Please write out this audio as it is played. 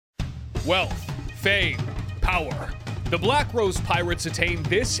wealth, fame, power. The Black Rose pirates attained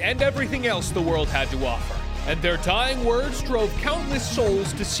this and everything else the world had to offer, and their dying words drove countless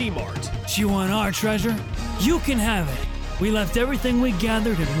souls to Seamart. You want our treasure? You can have it. We left everything we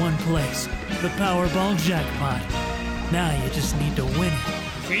gathered in one place, the Powerball jackpot. Now you just need to win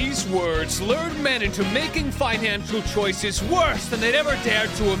it. These words lured men into making financial choices worse than they'd ever dared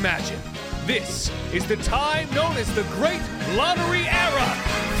to imagine. This is the time known as the Great Lottery Era.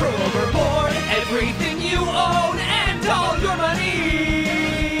 Throw overboard everything you own and all your money.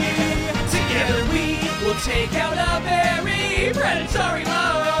 Together we will take out a very predatory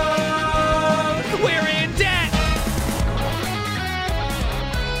loan. We're in debt.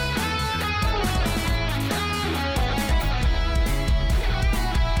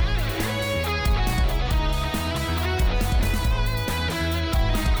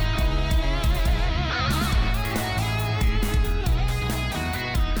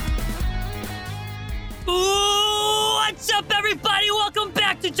 What's up, everybody? Welcome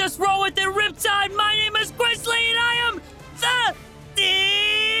back to Just Roll With It Riptide. My name is Grizzly, and I am the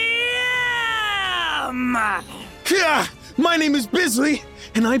DM. Yeah, my name is Bisley,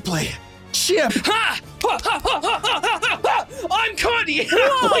 and I play Chip. Ha! I'm Connie, and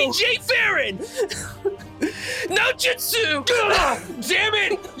I play Jay Farron. No jutsu! Damn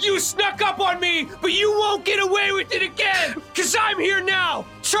it! You snuck up on me, but you won't get away with it again! Cause I'm here now,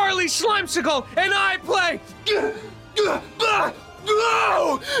 Charlie Slimesicle, and I play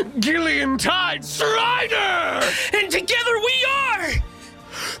Gillian Tide Strider! And together we are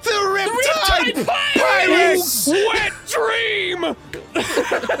The Riptide Riptide Pirates! Wet dream!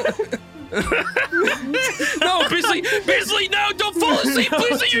 No, Bisley, no, don't fall asleep,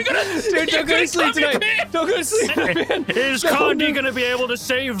 Bisley, you're gonna Don't go to sleep tonight! Don't go to sleep, man! Is Condi gonna be able to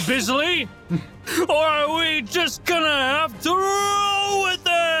save Bisley? Or are we just gonna have to roll with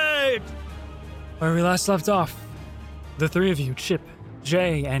it? Where we last left off, the three of you, Chip,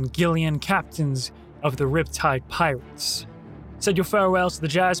 Jay, and Gillian, captains of the Riptide Pirates, said your farewells to the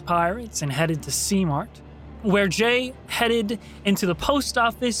Jazz Pirates and headed to Seamart, where Jay headed into the post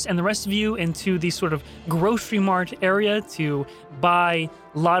office and the rest of you into the sort of grocery mart area to buy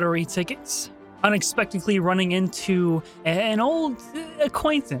lottery tickets, unexpectedly running into an old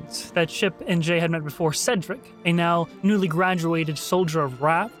acquaintance that Chip and Jay had met before, Cedric, a now newly graduated soldier of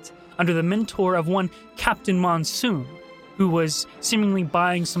Raft, under the mentor of one Captain Monsoon, who was seemingly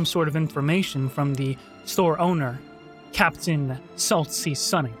buying some sort of information from the store owner, Captain Saltsea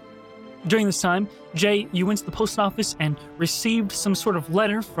Sunny. During this time, Jay, you went to the post office and received some sort of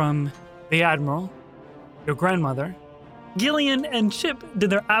letter from the Admiral, your grandmother. Gillian and Chip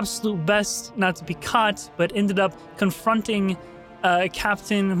did their absolute best not to be caught, but ended up confronting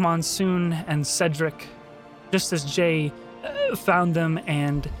Captain Monsoon and Cedric just as Jay found them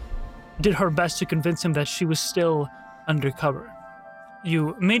and did her best to convince him that she was still undercover.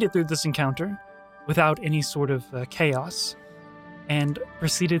 You made it through this encounter without any sort of chaos, and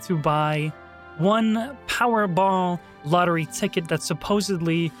proceeded to buy one Powerball lottery ticket that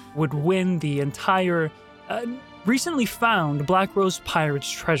supposedly would win the entire recently found Black Rose Pirates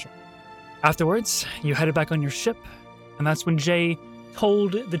treasure. Afterwards, you headed back on your ship, and that's when Jay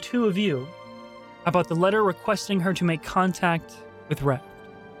told the two of you about the letter requesting her to make contact with Raft,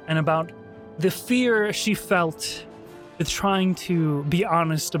 and about the fear she felt with trying to be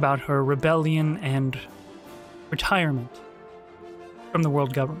honest about her rebellion and retirement from the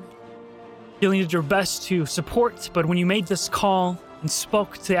world government. Gillian did your best to support, but when you made this call and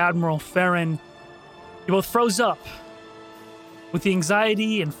spoke to Admiral Farron, you both froze up with the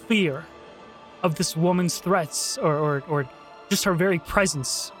anxiety and fear of this woman's threats or just her very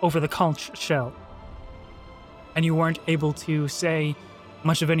presence over the conch shell. And you weren't able to say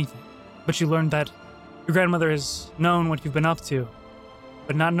much of anything, but you learned that your grandmother has known what you've been up to,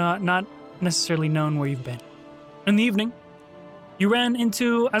 but not necessarily known where you've been. In the evening, you ran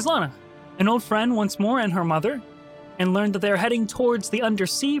into Aslana, an old friend once more, and her mother, and learned that they are heading towards the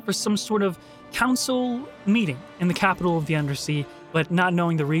Undersea for some sort of council meeting in the capital of the Undersea, but not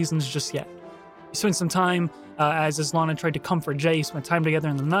knowing the reasons just yet. You spent some time as Aslana tried to comfort Jay. You spent time together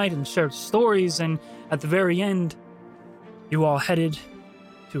in the night and shared stories, and at the very end, you all headed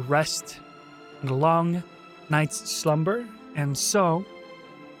to rest and a long night's slumber, and so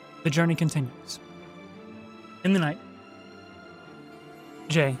the journey continues. In the night,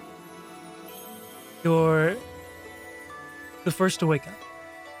 Jay, you're the first to wake up.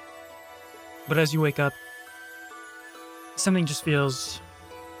 But as you wake up, something just feels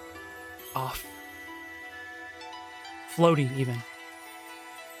off. Floaty, even.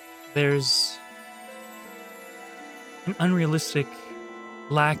 There's an unrealistic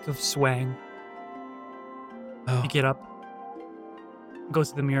lack of swaying. Oh. You get up, go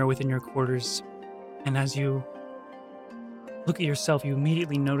to the mirror within your quarters, and as you look at yourself, you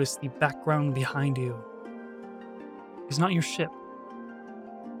immediately notice the background behind you is not your ship.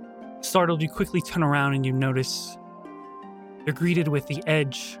 Startled, you quickly turn around and you notice you're greeted with the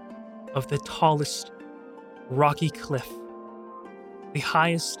edge of the tallest rocky cliff, the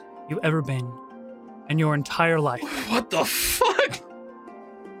highest you've ever been in your entire life. What the fuck?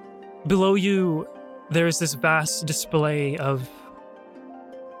 Below you, there is this vast display of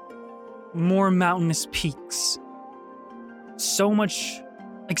more mountainous peaks, so much,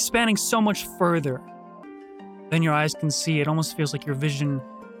 expanding so much further than your eyes can see. It almost feels like your vision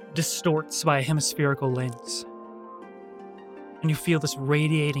distorts by a hemispherical lens. And you feel this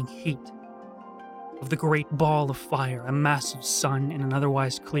radiating heat of the great ball of fire, a massive sun in an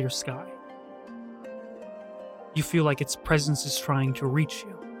otherwise clear sky. You feel like its presence is trying to reach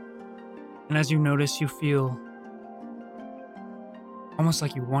you. And as you notice, you feel almost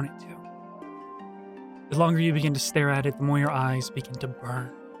like you want it to. The longer you begin to stare at it, the more your eyes begin to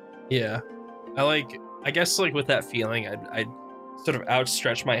burn. Yeah. I guess with that feeling, I'd sort of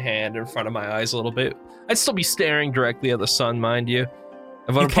outstretch my hand in front of my eyes a little bit. I'd still be staring directly at the sun, mind you.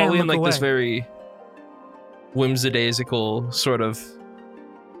 But I'm probably in this very whimsidaisical sort of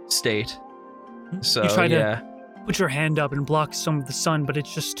state. So, you try to put your hand up and block some of the sun, but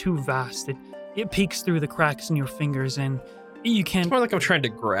it's just too vast. It peeks through the cracks in your fingers, and you can't... It's more like I'm trying to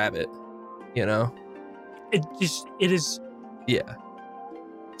grab it, you know? It is... Yeah.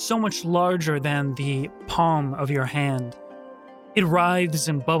 So much larger than the palm of your hand. It writhes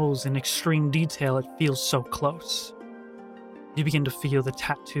and bubbles in extreme detail. It feels so close. You begin to feel the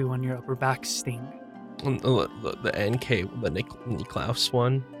tattoo on your upper back sting. The NK, the Niklaus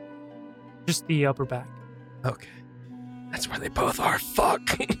one? Just the upper back. Okay. That's where they both are.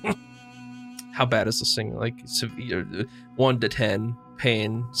 Fuck. How bad is this thing? Severe 1 to 10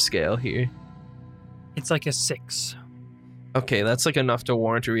 pain scale here. It's like a 6. Okay, that's enough to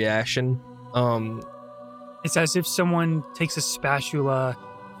warrant a reaction. It's as if someone takes a spatula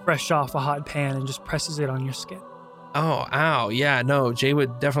fresh off a hot pan and just presses it on your skin. Oh, ow. Yeah, no, Jay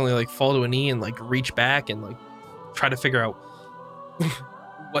would definitely fall to a knee and reach back and try to figure out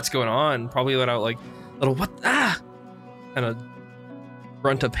what's going on. Probably let out little kind of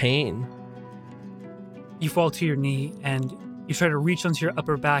grunt of pain. You fall to your knee and you try to reach onto your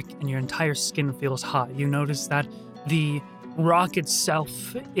upper back and your entire skin feels hot. You notice that the rock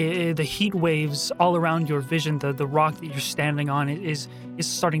itself, the heat waves all around your vision, the rock that you're standing on is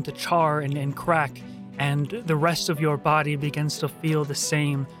starting to char and crack, and the rest of your body begins to feel the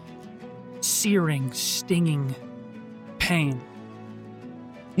same searing, stinging pain.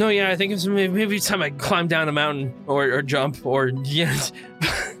 No, yeah, I think it's maybe time I climb down a mountain or jump or yes.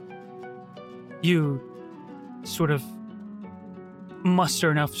 You sort of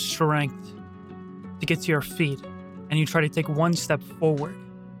muster enough strength to get to your feet, and you try to take one step forward,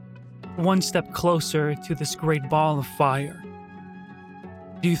 one step closer to this great ball of fire.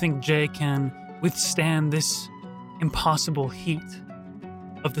 Do you think Jay can withstand this impossible heat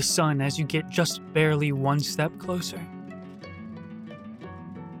of the sun as you get just barely one step closer?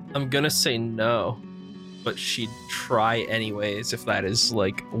 I'm gonna say no, but she'd try anyways if that is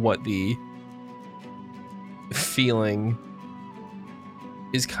what the feeling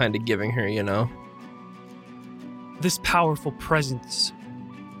is kind of giving her, you know? This powerful presence,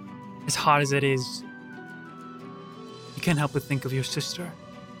 as hot as it is, you can't help but think of your sister.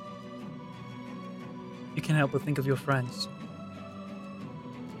 You can't help but think of your friends.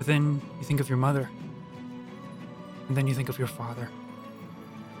 But then you think of your mother. And then you think of your father.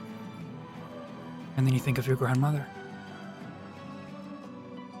 And then you think of your grandmother.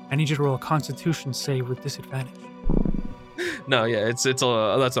 I need you to roll a Constitution save with disadvantage. No, yeah, that's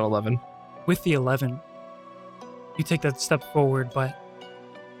an 11. With the 11, you take that step forward, but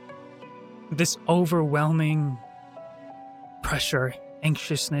this overwhelming pressure,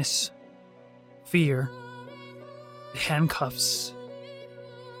 anxiousness, fear, it handcuffs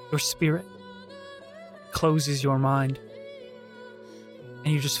your spirit, closes your mind,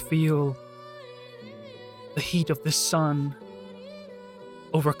 and you just feel the heat of the sun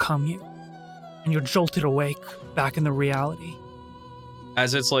overcome you, and you're jolted awake back in the reality.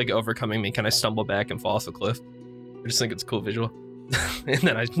 As it's overcoming me, can I stumble back and fall off the cliff? I just think it's a cool visual. And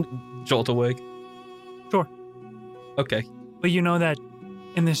then I jolt awake. Sure. Okay. But you know that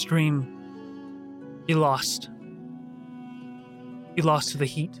in this dream, you lost. You lost to the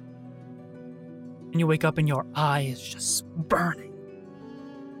heat. And you wake up and your eye is just burning.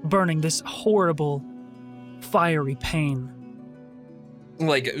 Burning, this horrible, fiery pain.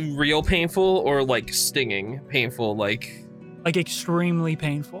 Like real painful or like stinging painful, like extremely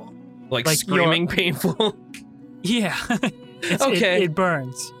painful. like Like screaming painful. Yeah. Okay. It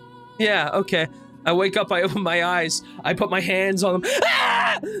burns. Yeah, okay. I wake up, I open my eyes, I put my hands on them.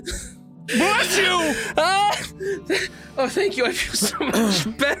 Ah! Bless you! Ah! Oh, thank you. I feel so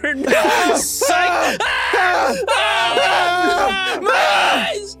much better now. Psych! My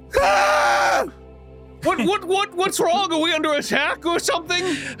eyes! What's wrong? Are we under attack or something?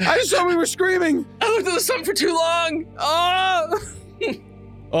 I just thought we were screaming. I looked at the sun for too long. Oh!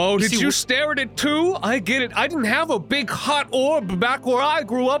 Oh, did you stare at it too? I get it. I didn't have a big hot orb back where I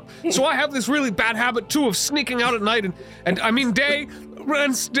grew up, so I have this really bad habit too of sneaking out at night and I mean day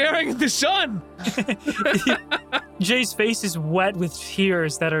and staring at the sun. Jay's face is wet with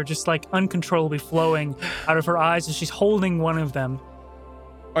tears that are just like uncontrollably flowing out of her eyes, and she's holding one of them.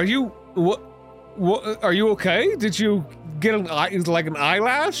 Are you what? Are you okay? Did you get an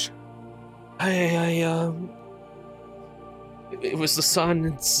eyelash? It was the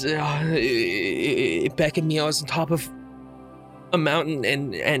sun. It beckoned me. I was on top of a mountain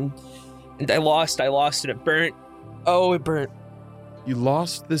and I lost and it burnt. Oh, it burnt. You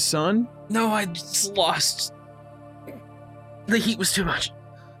lost the sun? No, I just lost. The heat was too much.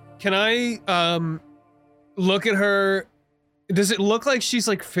 Can I look at her? Does it look like she's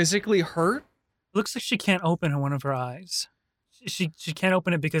like physically hurt? Looks like she can't open one of her eyes. She can't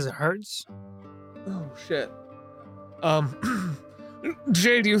open it because it hurts. Oh shit.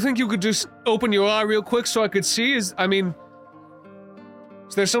 Jay, do you think you could just open your eye real quick so I could see? Is there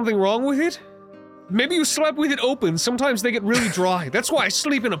something wrong with it? Maybe you slept with it open. Sometimes they get really dry. That's why I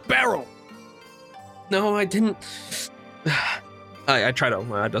sleep in a barrel. No, I didn't. I tried to open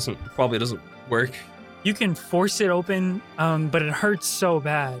my eye. Probably doesn't work. You can force it open, but it hurts so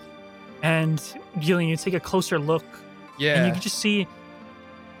bad. And Gillian, you take a closer look, and you can just see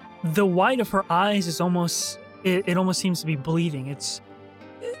the white of her eyes is almost. It almost seems to be bleeding. It's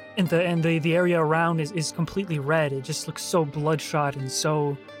and the area around is completely red. It just looks so bloodshot and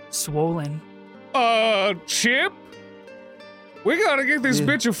so swollen. Chip? We gotta get this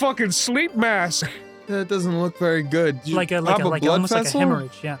bitch a fucking sleep mask. That doesn't look very good. Like almost like a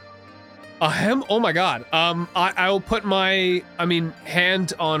hemorrhage, yeah. Oh my god. I'll put my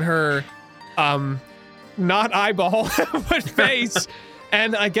hand on her not eyeball, but face.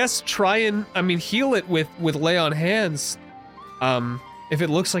 And I guess try and heal it with lay on hands. If it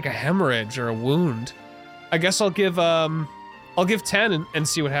looks like a hemorrhage or a wound. I guess I'll give 10 and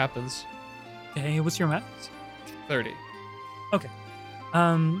see what happens. Okay, what's your max? 30. Okay.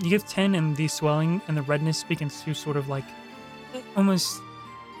 You give 10 and the swelling and the redness begins to sort of like almost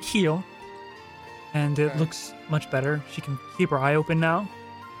heal. And it looks much better. She can keep her eye open now.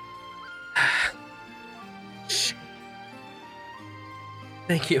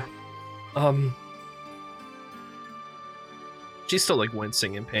 Thank you. She's still like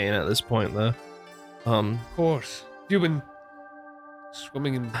wincing in pain at this point though. Of course. You've been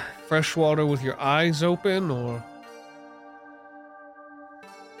swimming in fresh water with your eyes open, or?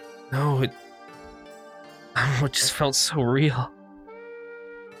 No, it just felt so real.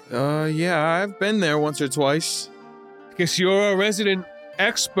 Yeah, I've been there once or twice. Guess you're a resident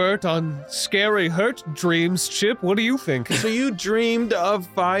expert on scary hurt dreams, Chip. What do you think? So you dreamed of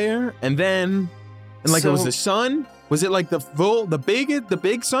fire, and it was the sun? Was it like the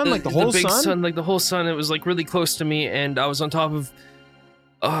big sun, like the whole the big sun? sun, like the whole sun. It was like really close to me, and I was on top of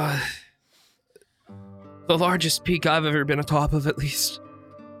the largest peak I've ever been on top of, at least.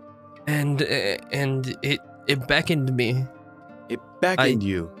 And it beckoned me. It beckoned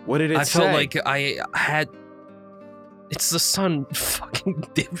you. What did it say? I felt like I had. It's the sun, fucking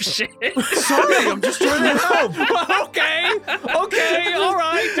dipshit. Sorry, I'm just trying to help. Okay, all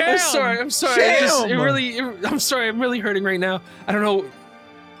right, damn. I'm sorry. Damn. I'm sorry. I'm really hurting right now. I don't know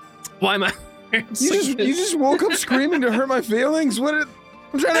why my. You just woke up screaming to hurt my feelings. I'm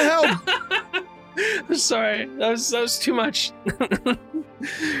trying to help. I'm sorry. That was too much.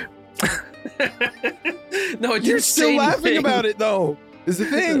 No, it didn't. You're say still laughing anything. about it, though. Is the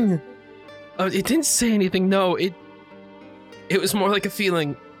thing. Oh, it didn't say anything. No, it was more like a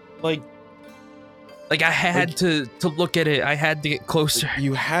feeling, like I had to look at it. I had to get closer.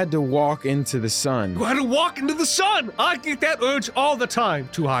 You had to walk into the sun. You had to walk into the sun. I get that urge all the time.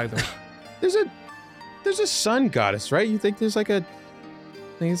 Too high though. There's a sun goddess, right? You think there's like a?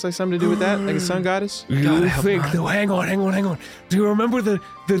 Think it's like something to do with that, like a sun goddess? You think though? Hang on. Do you remember the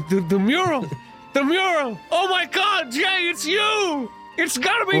mural? The mural. Oh my God, Jay, it's you. It's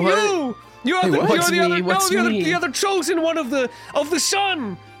gotta be you. You're the other chosen one of the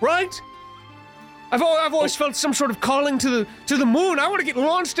sun, right? I've always felt some sort of calling to the moon. I want to get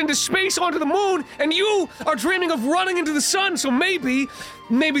launched into space onto the moon, and you are dreaming of running into the sun. So maybe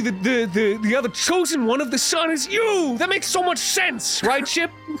the other chosen one of the sun is you. That makes so much sense, right,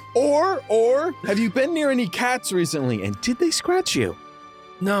 Chip? Or have you been near any cats recently, and did they scratch you?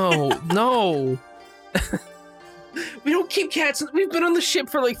 No. We don't keep cats. We've been on the ship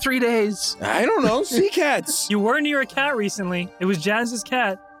for like 3 days. I don't know. Sea cats. You were near a cat recently. It was Jazz's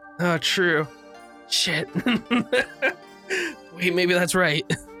cat. Oh, true. Shit. Wait, maybe that's right.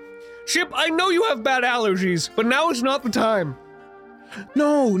 Chip, I know you have bad allergies, but now is not the time.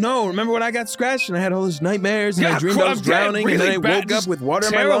 No. Remember when I got scratched and I had all those nightmares and I dreamed I was drowning and then I woke up with water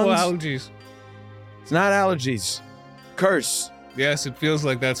in my lungs? Allergies. It's not allergies. Curse. Yes, it feels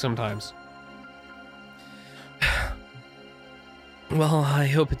like that sometimes. Well, I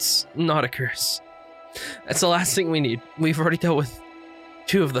hope it's not a curse. That's the last thing we need. We've already dealt with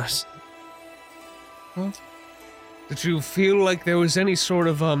 2 of those. Did you feel like there was any sort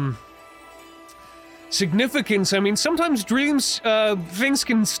of significance? I mean, sometimes dreams, things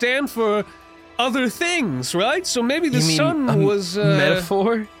can stand for other things, right? So maybe the sun was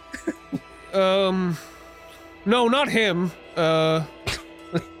metaphor. No, not him.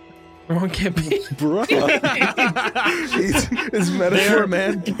 Wrong campaign. Bro. Is metaphor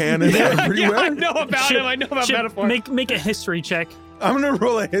man canon everywhere? Yeah, I know about him. I know about metaphor. Make a history check. I'm gonna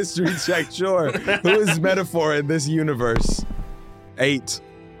roll a history check, sure. Who is metaphor in this universe? 8.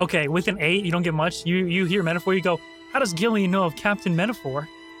 Okay, with an 8, you don't get much. You hear metaphor, you go, how does Gillian know of Captain Metaphor?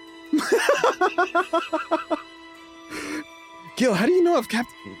 Gil, how do you know of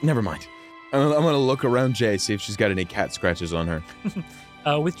Captain? Never mind. I'm gonna look around Jay, see if she's got any cat scratches on her.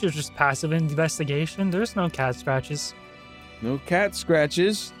 With your just passive investigation, there's no cat scratches. No cat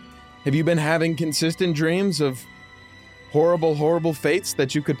scratches. Have you been having consistent dreams of horrible fates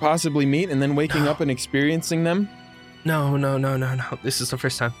that you could possibly meet and then waking up and experiencing them? No. This is the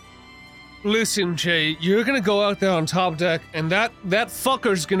first time. Listen, Jay, you're gonna go out there on top deck, and that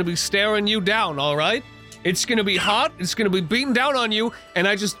fucker's gonna be staring you down, all right? It's gonna be hot, it's gonna be beating down on you, and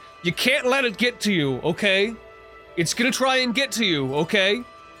you can't let it get to you, okay? It's gonna try and get to you, okay?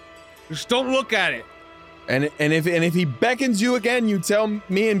 Just don't look at it. And if he beckons you again, you tell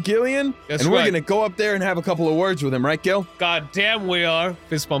me and Gillian, That's and we're right. gonna go up there and have a couple of words with him, right, Gil? God damn we are.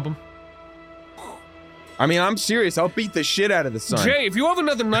 Fist bump him. I mean, I'm serious. I'll beat the shit out of the sun. Jay, if you have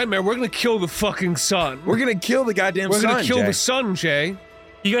another nightmare, we're gonna kill the fucking sun. We're gonna kill the goddamn We're sun, gonna kill Jay. the sun, Jay.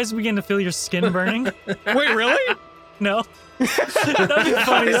 You guys begin to feel your skin burning? Wait, really? No. That'd be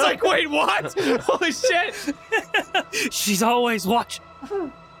funny. He's though. like, wait, what? Holy shit. She's always watching.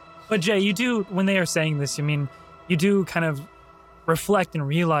 But Jay, you do, when they are saying this, I mean, you do kind of reflect and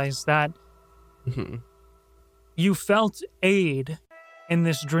realize that you felt aid in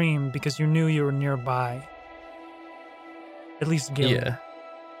this dream because you knew you were nearby. At least Gillian. Yeah.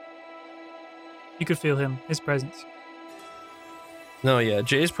 You could feel him, his presence. No, yeah.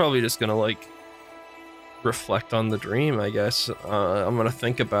 Jay's probably just gonna like reflect on the dream, I guess. I'm gonna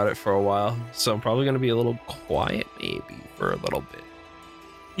think about it for a while, so I'm probably gonna be a little quiet, maybe for a little bit.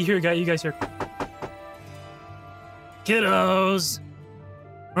 You guys hear, kiddos,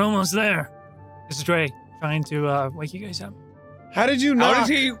 we're almost there. This is Dre trying to wake you guys up. How did you knock? How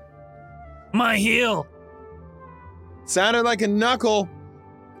did he? My heel, Sounded like a knuckle.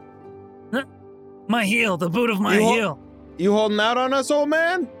 my heel, the boot of my You heel. You holding out on us, old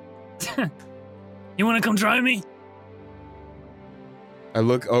man? You want to come try me? I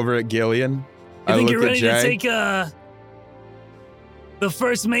look over at Gillian. You I think look you're ready at to Jay. take the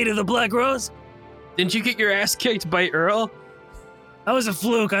first mate of the Black Rose? Didn't you get your ass kicked by Earl? That was a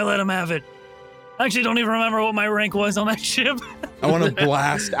fluke. I let him have it. I actually don't even remember what my rank was on that ship. I want to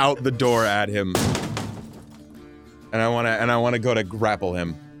blast out the door at him. And I want to go to grapple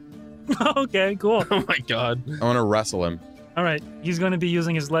him. Okay, cool. Oh my god. I want to wrestle him. All right, he's going to be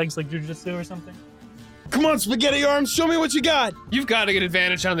using his legs like jujitsu or something. Come on, spaghetti arms, show me what you got. You've got to get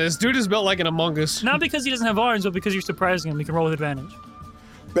advantage on this. Dude is built like an Among Us. Not because he doesn't have arms, but because you're surprising him. You can roll with advantage.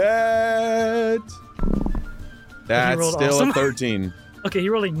 Bet. That's rolled still awesome. a 13. Okay,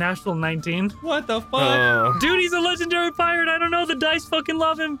 you rolled a natural 19. What the fuck? Dude, he's a legendary pirate. I don't know. The dice fucking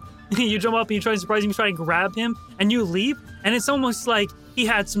love him. You jump up and you try to surprise him. You try and grab him, and you leap. And it's almost like he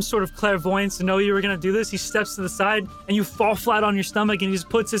had some sort of clairvoyance to know you were going to do this. He steps to the side, and you fall flat on your stomach, and he just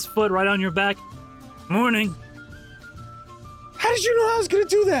puts his foot right on your back. Morning. How did you know I was going to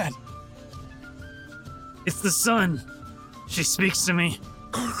do that? It's the sun. She speaks to me.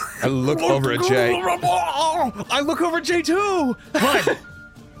 I look over at Jay. I look over at Jay too. What?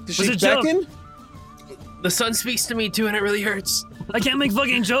 Does Was she it a joke? beckon? The sun speaks to me too, and it really hurts. I can't make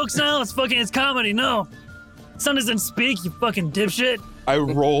fucking jokes now. It's comedy. No, sun doesn't speak. You fucking dipshit. I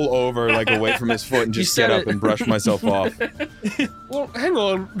roll over like away from his foot and just You get said up it. and brush myself off. Well, hang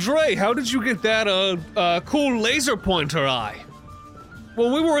on, Dre, how did you get that cool laser pointer eye?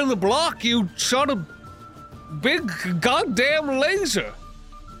 When we were in the block, you shot a big goddamn laser.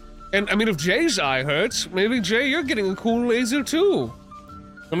 And I mean, if Jay's eye hurts, maybe Jay, you're getting a cool laser too.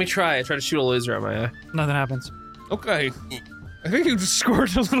 Let me try. I try to shoot a laser at my eye. Nothing happens. Okay. I think you just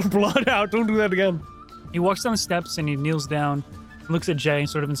squirted a little blood out. Don't do that again. He walks down the steps and he kneels down, looks at Jay, and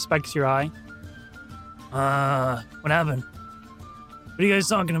sort of inspects your eye. What happened? What are you guys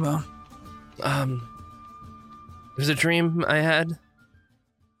talking about? It was a dream I had.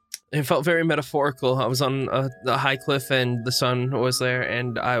 It felt very metaphorical. I was on a high cliff and the sun was there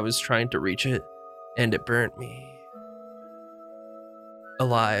and I was trying to reach it and it burnt me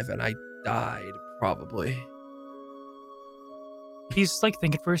alive and I died probably. He's like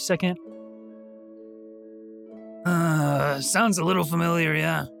thinking for a second. Sounds a little familiar,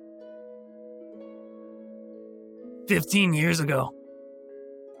 yeah. 15 years ago.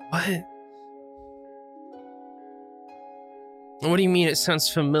 What? What do you mean it sounds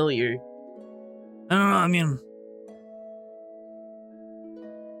familiar? I don't know, I mean...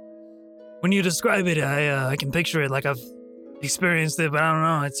 When you describe it, I can picture it like I've experienced it, but I don't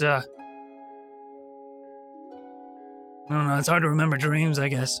know, it's, I don't know, it's hard to remember dreams, I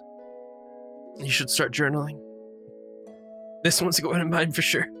guess. You should start journaling. This one's going in mine for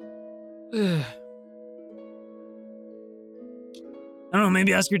sure. I don't know,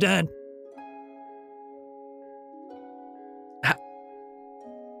 maybe ask your dad.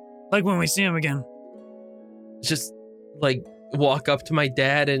 Like when we see him again. Just like walk up to my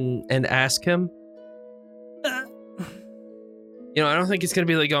dad and ask him. You know, I don't think it's gonna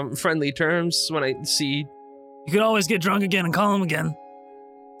be like on friendly terms when I see. You could always get drunk again and call him again.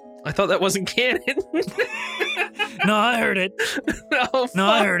 I thought that wasn't canon. No, I heard it. Oh, No,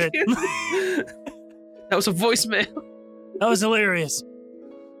 I heard it. That was a voicemail. That was hilarious.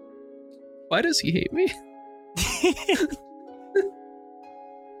 Why does he hate me?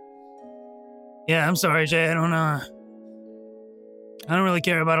 Yeah, I'm sorry, Jay. I don't really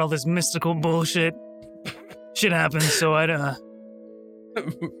care about all this mystical bullshit. Shit happens, so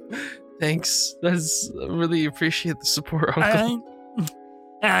Thanks. I really appreciate the support, Uncle.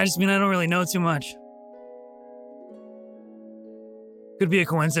 I just mean I don't really know too much. Could be a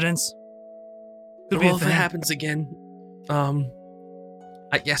coincidence. Could be a Well, if it thing. happens again,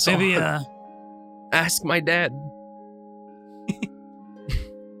 I guess Maybe, I'll ask my dad.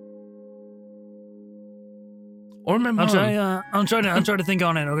 Or my mom. I'll try to think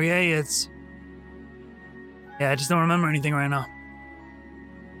on it, okay? I just don't remember anything right now.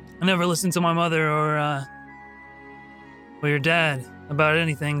 I never listened to my mother or your dad about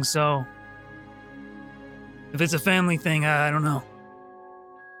anything, so if it's a family thing, I don't know.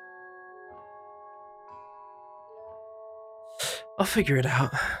 I'll figure it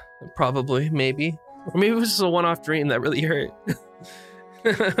out. Probably, maybe. Or maybe it was just a one-off dream that really hurt.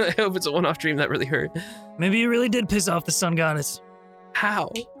 I hope it's a one-off dream that really hurt. Maybe you really did piss off the sun goddess.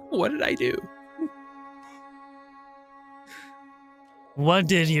 How? What did I do? What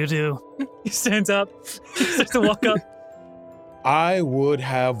did you do? He stands up. He starts to walk up. I would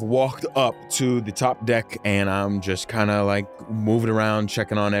have walked up to the top deck and I'm just kind of like moving around,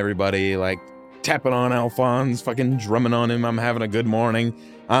 checking on everybody, like tapping on Alphonse, fucking drumming on him. I'm having a good morning.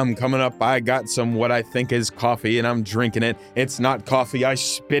 I'm coming up. I got some what I think is coffee and I'm drinking it. It's not coffee. I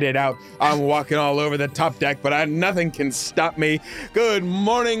spit it out. I'm walking all over the top deck, but nothing can stop me. Good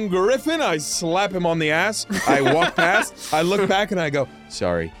morning, Griffin. I slap him on the ass. I walk past. I look back and I go,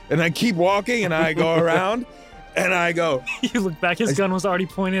 sorry. And I keep walking and I go around and I go, You look back, his gun was already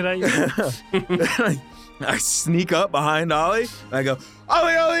pointed at you. I sneak up behind Ollie and I go,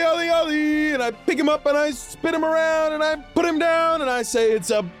 Ollie, Ollie, Ollie, Ollie, and I pick him up and I spin him around and I put him down and I say, it's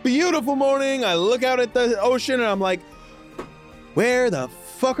a beautiful morning. I look out at the ocean and I'm like, where the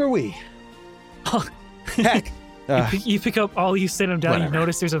fuck are we? Heck. You pick up all, you sit him down, Whatever. you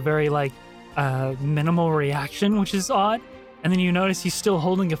notice there's a very, minimal reaction, which is odd. And then you notice he's still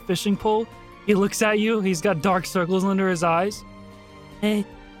holding a fishing pole. He looks at you, he's got dark circles under his eyes. Hey,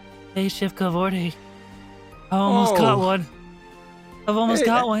 Shiv Kavordi. I almost got one. I've almost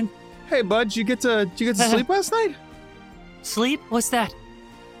got one. Hey, bud, did you get to sleep last night? Sleep? What's that?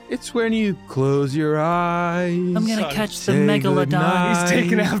 It's when you close your eyes. I'm gonna catch the say megalodon. goodnight. He's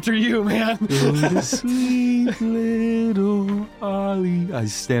taking after you, man. Go to sleep, little Ollie. I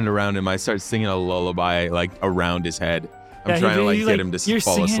stand around him. I start singing a lullaby like around his head. I'm trying to get him to you're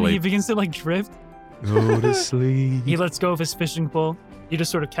fall singing, asleep. he begins to drift. Go to sleep. He lets go of his fishing pole. You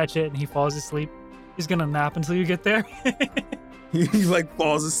just sort of catch it and he falls asleep. He's gonna nap until you get there. He like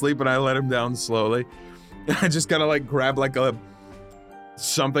falls asleep and I let him down slowly. I just gotta like grab like a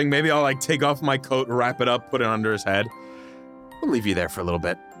something. Maybe I'll like take off my coat, wrap it up, put it under his head. We'll leave you there for a little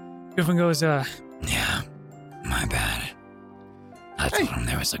bit. Griffin goes, Yeah, my bad. I told him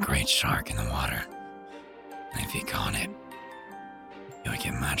there was a great shark in the water. And if he caught it, he would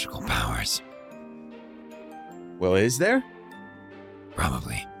get magical powers. Well, is there?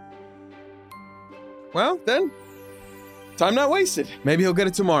 Probably. Well, then, time not wasted. Maybe he'll get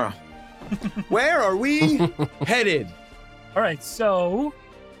it tomorrow. Where are we headed? all right, so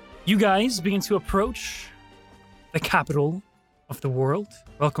you guys begin to approach the capital of the world.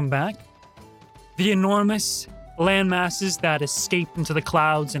 Welcome back. The enormous land masses that escape into the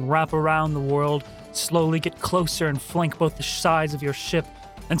clouds and wrap around the world slowly get closer and flank both the sides of your ship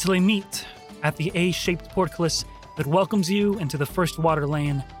until they meet at the A-shaped portcullis that welcomes you into the first water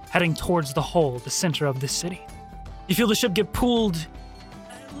lane, heading towards the Hole, the center of this city. You feel the ship get pulled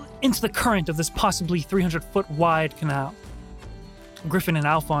into the current of this possibly 300-foot wide canal. Griffin and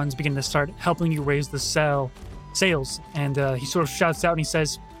Alphonse begin to start helping you raise the sails, and he sort of shouts out and he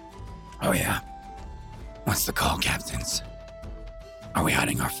says, Oh yeah. What's the call, captains? Are we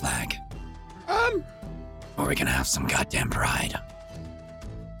hiding our flag? Or are we gonna have some goddamn pride?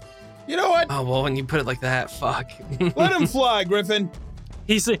 You know what? Oh well, when you put it like that, fuck. Let him fly, Griffin.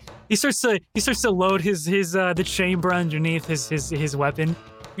 he starts to load his the chamber underneath his weapon.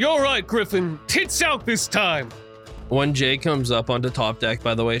 You're right, Griffin. Tits out this time. When Jay comes up onto top deck,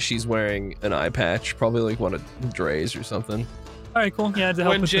 by the way, she's wearing an eye patch, probably like one of Dre's or something. All right, cool. Yeah, to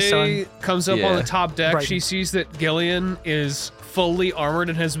help When with the Jay sun. comes up on Yeah. the top deck, Right. she sees that Gillian is fully armored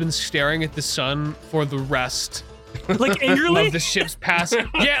and has been staring at the sun for the rest Like angrily? of the ship's pass.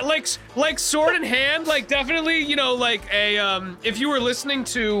 Yeah, like sword in hand, like definitely, you know, like a if you were listening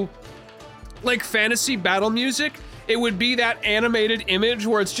to like fantasy battle music, it would be that animated image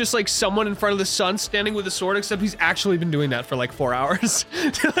where it's just like someone in front of the sun standing with a sword, except he's actually been doing that for like 4 hours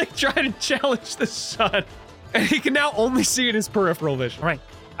to like try to challenge the sun. And he can now only see in his peripheral vision. All right.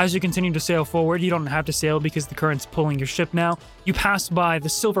 As you continue to sail forward, you don't have to sail because the current's pulling your ship now. You pass by the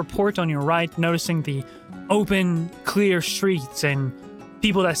silver port on your right, noticing the open, clear streets and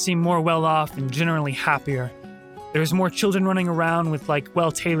people that seem more well off and generally happier. There's more children running around with like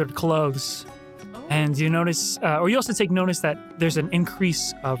well-tailored clothes. And you notice, or you also take notice that there's an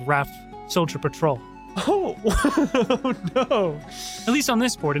increase of raft soldier patrol. Oh, no. At least on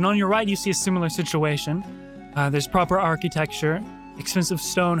this board. And on your right, you see a similar situation. There's proper architecture, expensive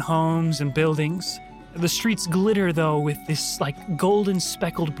stone homes and buildings. The streets glitter, though, with this, like, golden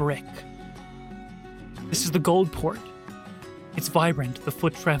speckled brick. This is the Gold Port. It's vibrant. The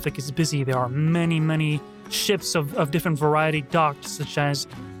foot traffic is busy. There are many, many ships of different variety docked, such as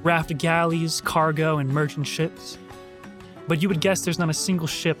raft galleys, cargo, and merchant ships. But you would guess there's not a single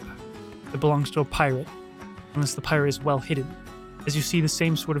ship that belongs to a pirate, unless the pirate is well hidden. As you see the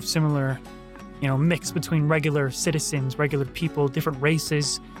same sort of similar, mix between regular citizens, regular people, different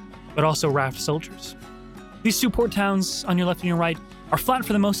races, but also raft soldiers. These two port towns on your left and your right are flat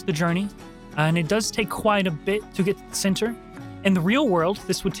for the most of the journey, and it does take quite a bit to get to the center. In the real world,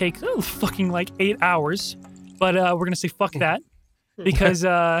 this would take fucking like 8 hours, but we're gonna say fuck that. Because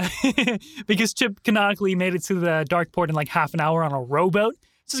because Chip canonically made it to the Dark Port in like half an hour on a rowboat.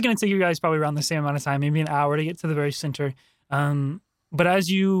 This is going to take you guys probably around the same amount of time, maybe an hour to get to the very center. But as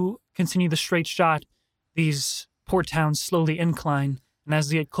you continue the straight shot, these port towns slowly incline, and as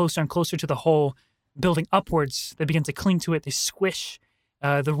they get closer and closer to the hole, building upwards, they begin to cling to it, they squish.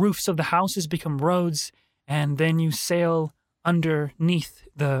 The roofs of the houses become roads, and then you sail underneath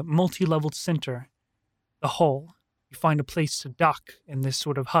the multi-leveled center, the hole. You find a place to dock in this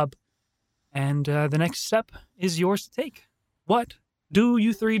sort of hub. And the next step is yours to take. What do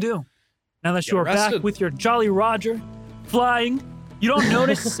you three do? Now that you are back with your Jolly Roger flying, you don't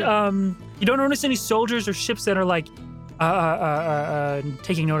notice any soldiers or ships that are like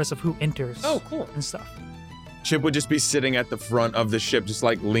taking notice of who enters. Oh, cool. And stuff. Chip would just be sitting at the front of the ship, just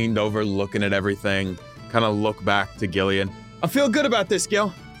like leaned over, looking at everything, kind of look back to Gillian. I feel good about this,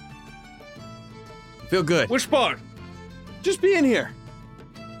 Gil. I feel good. Which part? Just being here.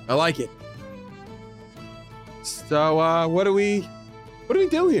 I like it. So, what do we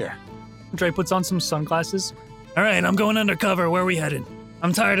do here? Dre puts on some sunglasses. All right, I'm going undercover. Where are we headed?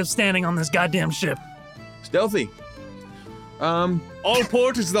 I'm tired of standing on this goddamn ship. Stealthy.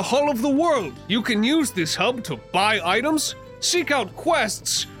 Allport is the hull of the world. You can use this hub to buy items, seek out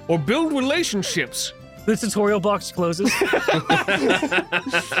quests, or build relationships. The tutorial box closes.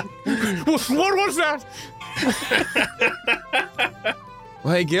 What was that?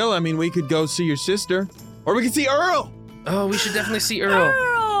 Well, hey, Gil, I mean, we could go see your sister. Or we could see Earl. Oh, we should definitely see Earl.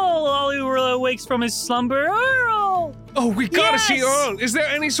 Earl! Ollie awakes from his slumber. Earl! Oh, we gotta see Yes! Earl. Is there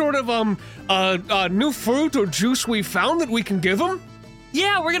any sort of new fruit or juice we found that we can give him?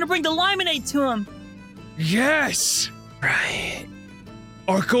 Yeah, we're gonna bring the limonade to him. Yes, Right.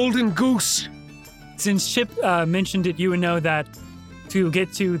 our golden goose. Since Chip mentioned it, you would know that to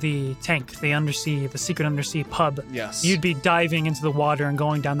get to the tank, the secret undersea pub, Yes. you'd be diving into the water and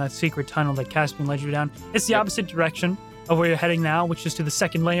going down that secret tunnel that Caspian led you down. It's the opposite direction of where you're heading now, which is to the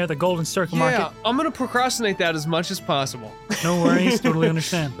second layer, the Golden Circle Yeah, Market. I'm gonna procrastinate that as much as possible. No worries, totally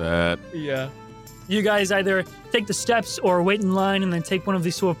understand. That. Yeah. You guys either take the steps or wait in line and then take one of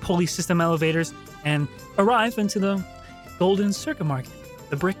these sort of pulley system elevators and arrive into the Golden Circle Market.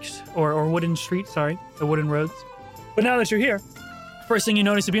 The bricks, or wooden street, the wooden roads. But now that you're here, first thing you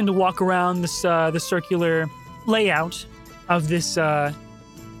notice, you begin to walk around this the circular layout of this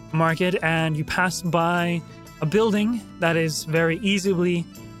market, and you pass by a building that is very easily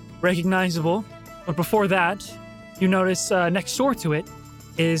recognizable. But before that, you notice next door to it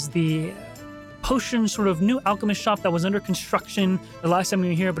is the potion sort of new alchemist shop that was under construction the last time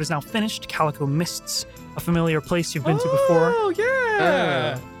you were here, but is now finished. Calico Mists, a familiar place you've been to before. Oh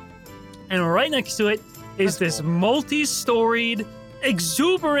yeah. And right next to it is this multi-storied,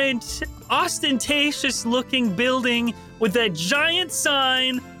 exuberant, ostentatious-looking building with a giant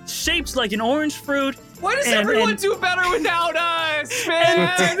sign shaped like an orange fruit. Why does And- everyone and- do better without us, man?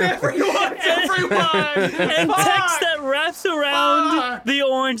 everyone. And text that wraps around Fuck. the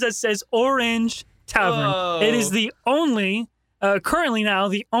orange that says Orange Tavern. Oh. It is the only, currently now,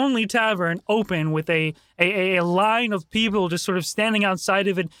 the only tavern open with a line of people just sort of standing outside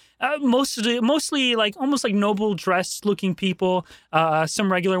of it. Mostly like almost like noble dressed looking people.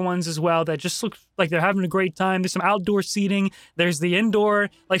 Some regular ones as well that just look like they're having a great time. There's some outdoor seating. There's the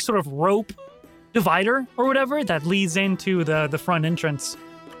indoor like sort of rope divider or whatever that leads into the front entrance.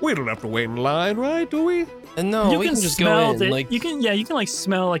 We don't have to wait in line, right? Do we? And no, we can just go in. Like, you can like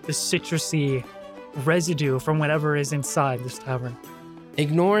smell like the citrusy residue from whatever is inside this tavern.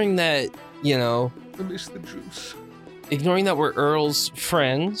 ignoring that, you know, I miss the juice. ignoring that we're Earl's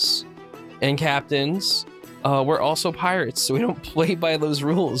friends and captains, we're also pirates, so we don't play by those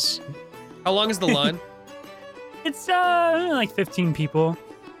rules. How long is the line? It's like 15 people.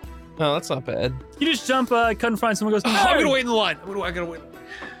 Oh, that's not bad. You just jump, cut in front, someone goes, I'm "Hey!" gonna wait in the line. I gotta wait.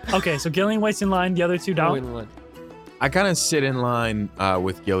 Okay, so Gillian waits in line, the other two Wait don't. in the line. I kind of sit in line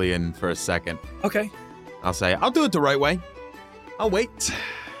with Gillian for a second. Okay. I'll say, I'll do it the right way. I'll wait.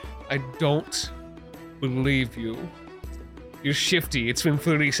 I don't believe you. You're shifty. It's been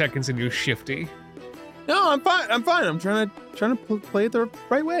 30 seconds and you're shifty. No, I'm fine. I'm fine. I'm trying to play it the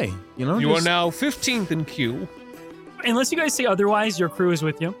right way. You know. You are just- now 15th in queue. Unless you guys say otherwise, your crew is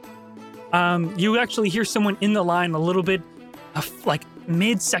with you. You actually hear someone in the line a little bit, like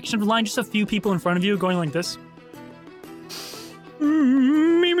mid-section of the line, just a few people in front of you going like this.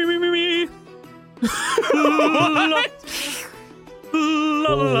 Me, me, me, me, me.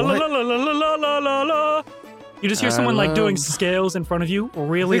 La, la, la, la, la, la, la, la, la, la, la. You just hear someone like doing scales in front of you,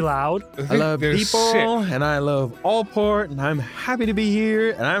 really loud. I love They're people, sick. and I love Allport, and I'm happy to be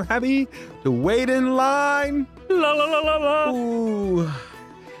here, and I'm happy to wait in line. La, la, la, la, la. Ooh.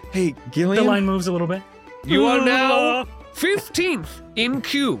 Hey, The Gillian. line moves a little bit. You are now La. 15th in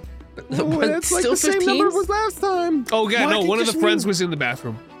queue. Ooh, that's like Still the same number 15th? it was last time. Oh, yeah, Why no, did one of you the just friends move? was in the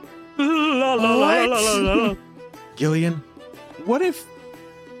bathroom. La, la, la, la, la, la, la. Gillian, what if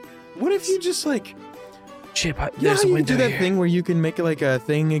you just like, Chip, you know there's how a you window do that here. thing where you can make like a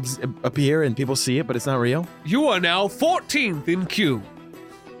thing appear and people see it, but it's not real? You are now 14th in queue.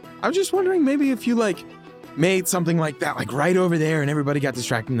 I'm just wondering maybe if you like made something like that, like right over there, and everybody got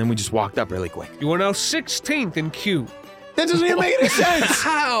distracted, and then we just walked up really quick. You are now 16th in queue. That doesn't even make any sense.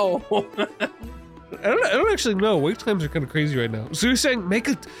 How? I don't actually know. Wait times are kind of crazy right now. So you're saying make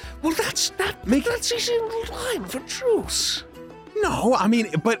it? Well, that's easy in line for juice. No, I mean,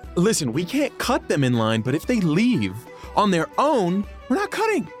 but listen, we can't cut them in line, but if they leave on their own, we're not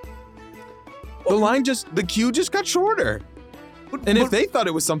cutting. The queue just got shorter. And if they thought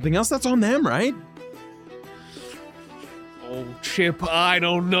it was something else, that's on them, right? Oh, Chip, I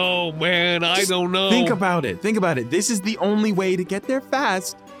don't know, man. I don't know. Think about it. This is the only way to get there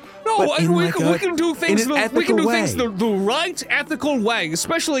fast. No, but in we like can do things. in an We can do ethical things way. the right ethical way,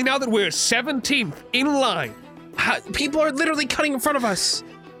 especially now that we're 17th in line. People are literally cutting in front of us.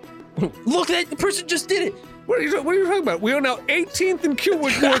 Look, that the person just did it. What are you talking about? We are now 18th in queue.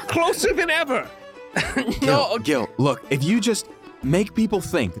 We're closer than ever. Gil, look, if you just make people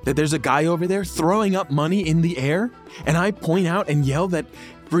think that there's a guy over there throwing up money in the air, and I point out and yell that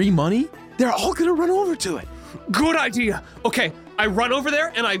free money, they're all gonna run over to it. Good idea. Okay, I run over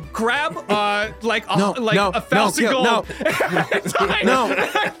there and I grab a thousand Gil, gold. No.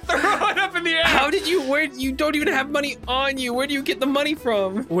 I throw it up in the air. How did you? Where you don't even have money on you? Where do you get the money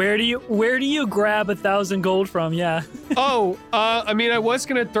from? Where do you grab 1,000 gold from? Yeah. I mean, I was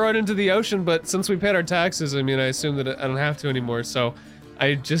gonna throw it into the ocean, but since we paid our taxes, I mean, I assume that I don't have to anymore. So,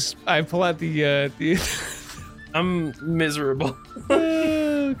 I pull out the. I'm miserable.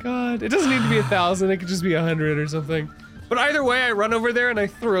 Oh God! It doesn't need to be 1,000. It could just be 100 or something. But either way, I run over there and I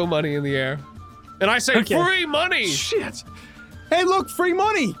throw money in the air, and I say, Okay. "Free money!" Shit. Hey, look, free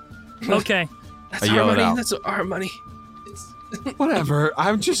money. Okay. That's I our yell it money. out. That's our money. Whatever.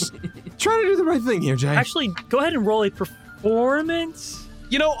 I'm just trying to do the right thing here, Jay. Actually, go ahead and roll a performance.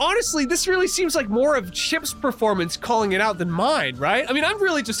 You know, honestly, this really seems like more of Chip's performance calling it out than mine, right? I mean, I'm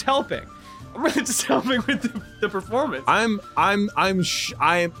really just helping. I'm really just helping with the performance. I'm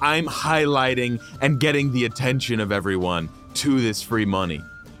highlighting and getting the attention of everyone to this free money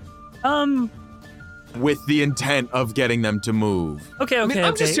with the intent of getting them to move. Okay. I mean,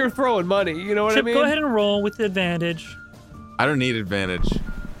 I'm okay. just here throwing money. You know what Chip, I mean? go ahead and roll with the advantage. I don't need advantage.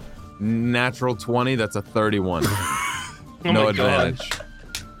 Natural 20, that's a 31. No my God. advantage.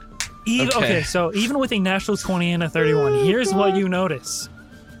 Okay, so even with a natural 20 and a 31, here's what you notice.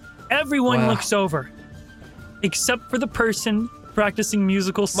 Everyone Wow. looks over, except for the person practicing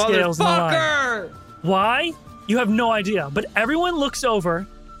musical scales in the line. Motherfucker! Why? You have no idea. But everyone looks over,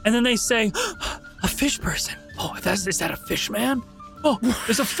 and then they say, a fish person. Oh, is that a fish man? Oh,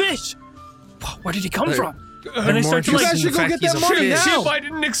 there's a fish. Where did he come from? And they start to You like, guys should go get that money now. Chip, I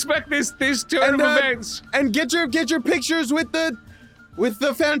didn't expect this turn of events. And get your pictures with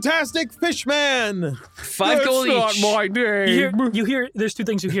the fantastic fishman. 5 gold That's each. not my name. you hear, there's two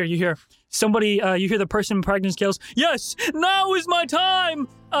things you hear. You hear somebody, you hear the person practicing scales, yes, now is my time.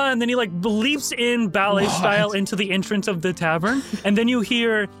 And then he like leaps in ballet style into the entrance of the tavern. And then you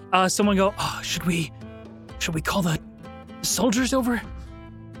hear someone go, oh, should we call the soldiers over?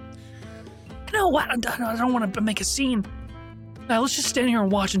 No, what? I don't want to make a scene. Let's just stand here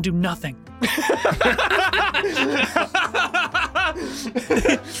and watch and do nothing.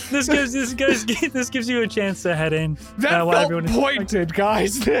 This gives you a chance to head in. That while felt everyone is- pointed,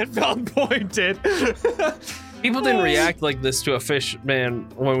 guys. That felt pointed. People didn't react like this to a fish man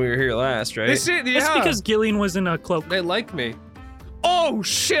when we were here last, right? This is, That's yeah. because Gillian was in a cloak. They like me. Oh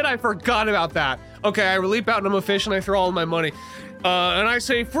shit! I forgot about that. Okay, I leap out and I'm a fish and I throw all my money, and I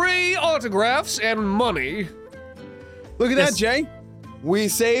say free autographs and money. Look at that, Jay. We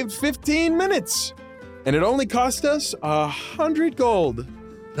saved 15 minutes, and it only cost us 100 gold.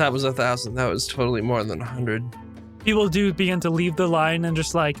 That was 1,000. That was totally more than 100. People do begin to leave the line and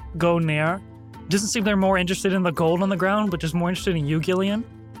just like go near. Doesn't seem they're more interested in the gold on the ground, but just more interested in you, Gillian.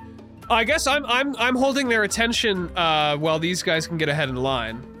 I guess I'm holding their attention while these guys can get ahead in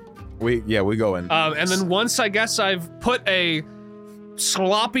line. We go in. And then once I guess I've put a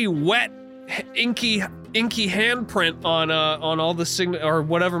sloppy, wet, inky handprint on all the or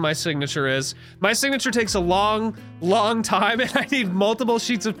whatever my signature is. My signature takes a long time, and I need multiple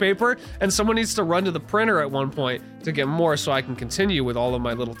sheets of paper, and someone needs to run to the printer at one point to get more so I can continue with all of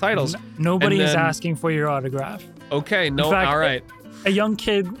my little titles. Nobody And is then- asking for your autograph. Okay, no, In fact, all right. A young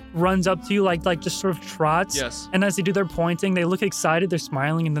kid runs up to you, like just sort of trots. Yes. And as they do their pointing, they look excited, they're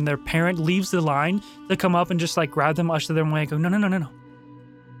smiling, and then their parent leaves the line to come up and just like grab them, usher them away, and go, no.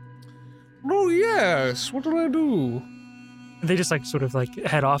 Oh yes, what did I do? And they just like sort of like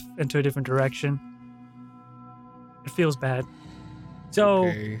head off into a different direction. It feels bad. So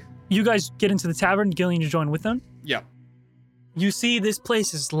Okay. you guys get into the tavern. Gillian, you join with them. Yeah. You see this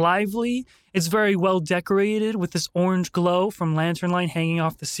place is lively. It's very well decorated with this orange glow from lantern light hanging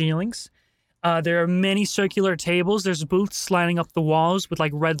off the ceilings. There are many circular tables. There's booths lining up the walls with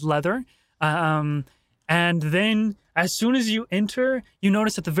like red leather. And then as soon as you enter, you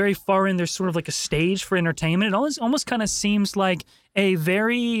notice at the very far end, there's sort of like a stage for entertainment. It almost kind of seems like a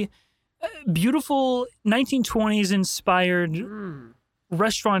very beautiful 1920s inspired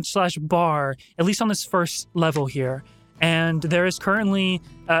restaurant / bar, at least on this first level here. And there is currently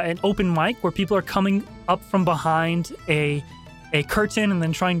an open mic where people are coming up from behind a curtain and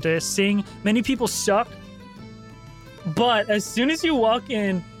then trying to sing. Many people suck. But as soon as you walk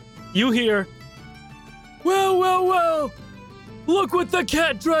in, you hear, well, look what the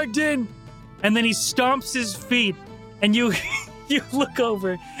cat dragged in. And then he stomps his feet and you look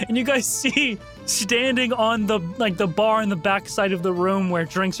over and you guys see standing on the bar in the back side of the room where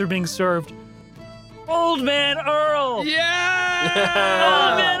drinks are being served, Old Man Earl. Yeah!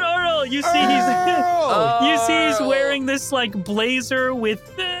 Old Man Earl. You see, he's wearing this like blazer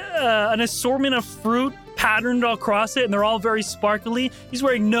with an assortment of fruit patterned across it, and they're all very sparkly. He's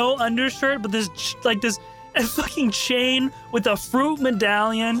wearing no undershirt, but this a fucking chain with a fruit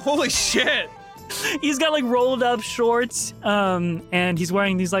medallion. Holy shit! He's got like rolled up shorts, and he's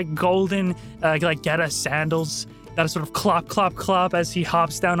wearing these like golden like Geta sandals that are sort of clop, clop, clop as he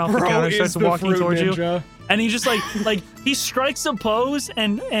hops down off the counter and starts walking towards you. And he just like he strikes a pose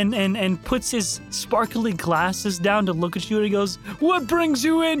and puts his sparkly glasses down to look at you, and he goes, "What brings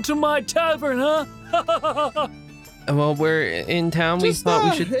you into my tavern, huh?" Well, we're in town. We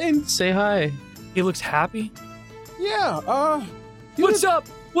thought we should say hi. He looks happy. Yeah, What's up?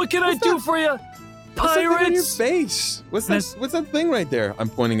 What can I do for you? What's that thing on your Pirates? face? What's that thing right there? I'm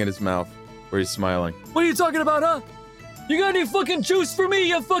pointing at his mouth where he's smiling. What are you talking about, huh? You got any fucking juice for me,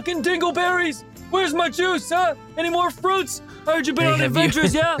 you fucking dingleberries? Where's my juice, huh? Any more fruits? I heard you've been on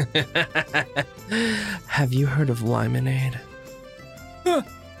adventures, yeah? Have you heard of Limonade?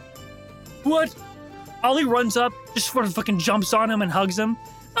 What? Ollie runs up, just sort of fucking jumps on him and hugs him.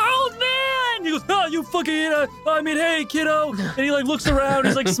 Old man! He goes, oh, you fucking, hey, kiddo. And he like looks around,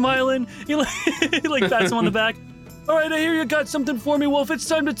 he's like smiling. He like pats him on the back. All right, I hear you got something for me. Well, if it's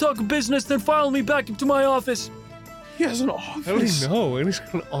time to talk business, then follow me back into my office. He has an office. I don't know. And he's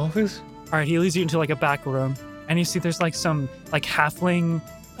got an office? All right, he leads you into like a back room, and you see there's like some like halfling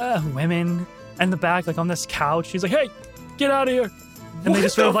women in the back, like on this couch. He's like, hey, get out of here. And they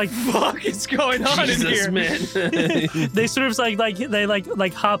just sort of like, fuck is going on in Jesus, here? man. they sort of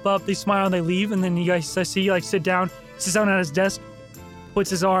like hop up, they smile, and they leave. And then you guys see like sits down at his desk, puts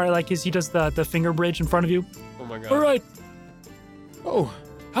his arm he does the finger bridge in front of you. Oh my god. All right, Oh,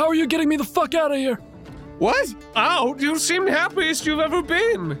 how are you getting me the fuck out of here? what? Ow, you seem happiest you've ever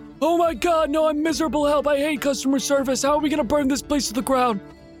been. Oh my god, no, I'm miserable help. I hate customer service. How are we gonna burn this place to the ground?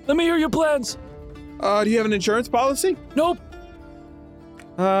 Let me hear your plans. Do you have an insurance policy? Nope.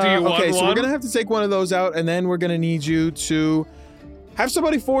 Do you want okay, so we're one? gonna have to take one of those out, and then we're gonna need you to have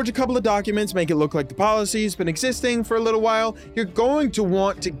somebody forge a couple of documents, make it look like the policy's been existing for a little while. You're going to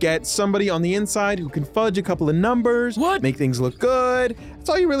want to get somebody on the inside who can fudge a couple of numbers, What? make things look good. That's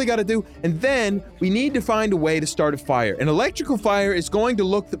all you really got to do. And then we need to find a way to start a fire. An electrical fire is going to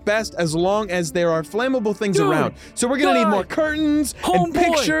look the best as long as there are flammable things Dude, around. So we're gonna need guy, more curtains and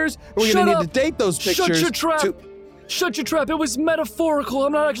homeboy, pictures. We're shut gonna need up. to date those pictures. Shut your trap. to- Shut your trap. It was metaphorical.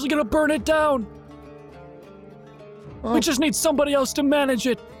 I'm not actually gonna burn it down. Oh. We just need somebody else to manage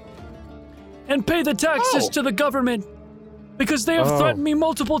it. And pay the taxes Oh. to the government. Because they have Oh. threatened me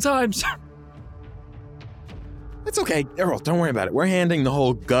multiple times. It's okay, Earl, don't worry about it. We're handling the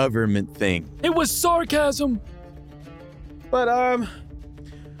whole government thing. It was sarcasm. But,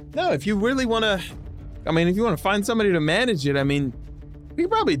 no, if you really want to, if you want to find somebody to manage it, we can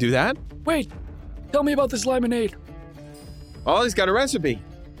probably do that. Wait, tell me about this lemonade. Ollie's got a recipe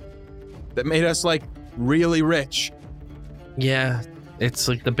that made us, really rich. Yeah, it's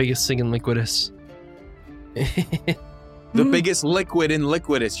like the biggest thing in Liquidus. The biggest liquid in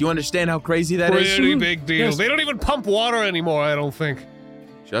Liquidus. You understand how crazy that is? Pretty big deal. Yes. They don't even pump water anymore, I don't think.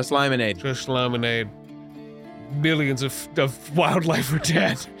 Just lemonade. Just lemonade. Millions of wildlife are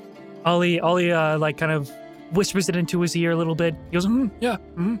dead. Ollie, kind of whispers it into his ear a little bit. He goes, yeah,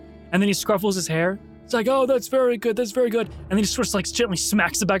 and then he scruffles his hair. It's like, oh, that's very good, that's very good. And then he sort of gently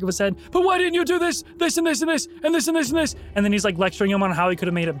smacks the back of his head. But why didn't you do this, this, and this, and this, and this, and this, and this? And then he's lecturing him on how he could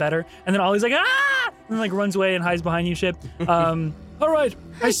have made it better. And then Ollie's like, ah! And then runs away and hides behind you, Ship. All right,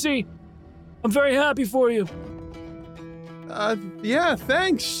 I see. I'm very happy for you. Yeah,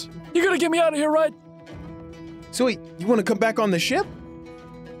 thanks. You're gonna get me out of here, right? So wait, you want to come back on the ship?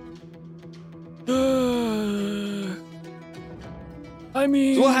 I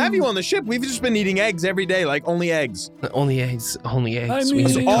mean... So we'll have you on the ship. We've just been eating eggs every day, only eggs. Only eggs. Only eggs. I We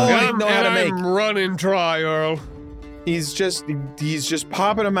mean- need- all And I know how to make. I'm running dry, Earl. He's just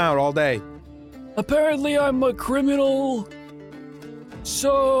popping them out all day. Apparently I'm a criminal.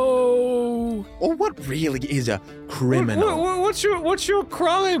 So... Well, what really is a criminal? What's your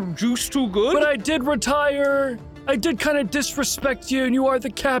crime? Juice too good? But I did retire. I did kind of disrespect you, and you are the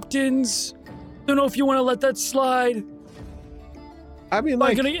captains. Don't know if you want to let that slide. Am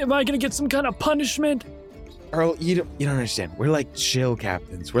I gonna get some kind of punishment? Earl, you don't understand. We're chill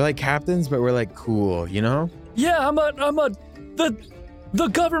captains. We're captains, but we're cool, you know? Yeah, the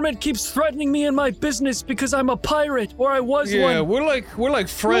government keeps threatening me in my business because I'm a pirate, or I was yeah, one. we're like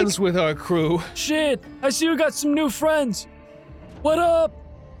friends with our crew. Shit, I see you got some new friends. What up?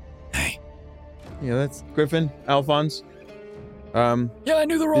 Yeah, that's Griffin, Alphonse. Yeah, I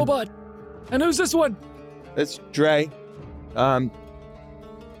knew the robot. And who's this one? It's Dre.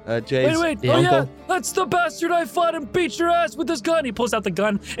 Jay's Wait. uncle. Oh, yeah. That's the bastard I fought and beat your ass with this gun. He pulls out the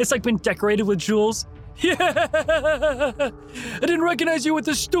gun. It's like been decorated with jewels. Yeah. I didn't recognize you with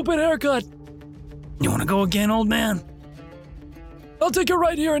this stupid haircut. You want to go again, old man? I'll take it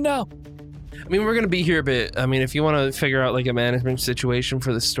right here and now. I mean, we're gonna be here a bit. I mean, if you want to figure out like a management situation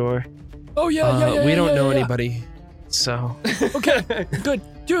for the store, Oh, yeah. we don't know yeah. anybody, so Okay, good.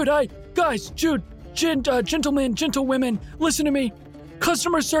 Dude, gentlemen, gentlewomen, listen to me.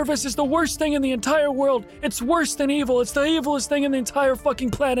 Customer service is the worst thing in the entire world. It's worse than evil. It's the evilest thing in the entire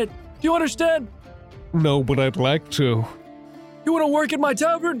fucking planet. Do you understand? No, but I'd like to. You want to work at my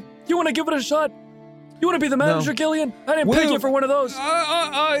tavern? You want to give it a shot? You want to be the manager, Killian? I didn't pick Well, you for one of those.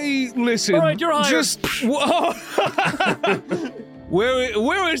 I listen. All right, you're hired. Just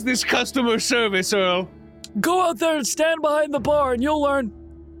where is this customer service, Earl? Go out there and stand behind the bar, and you'll learn.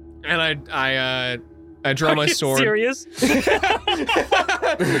 and I draw my sword. Serious? He just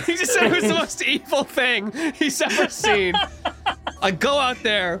said it was the most evil thing he's ever seen. I go out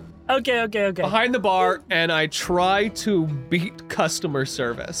there Okay. behind the bar and I try to beat customer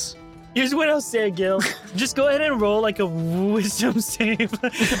service. Here's what I'll say, Gil. Just go ahead and roll like a wisdom save.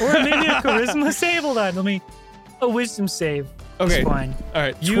 Or maybe a charisma save. Hold on, a wisdom save. Okay. It's fine. All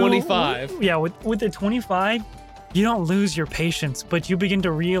right, 25. Yeah, with the 25, you don't lose your patience, but you begin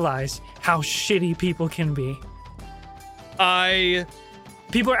to realize how shitty people can be.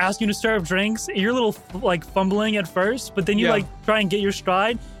 People are asking you to serve drinks. You're a little like fumbling at first, but then you like try and get your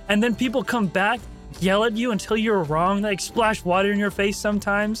stride, and then people come back, yell at you until you're wrong, like splash water in your face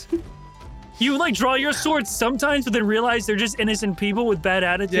sometimes. You like draw your sword sometimes, but then realize they're just innocent people with bad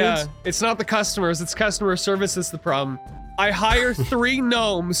attitudes. Yeah, it's not the customers, it's customer service that's the problem. I hire 3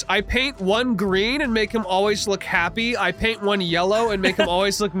 gnomes. I paint one green and make him always look happy. I paint one yellow and make him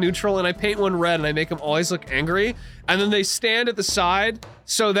always look neutral. And I paint one red and I make him always look angry. And then they stand at the side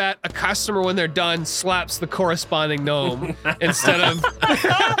so that a customer, when they're done, slaps the corresponding gnome instead of...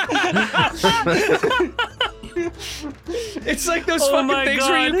 It's like those fucking things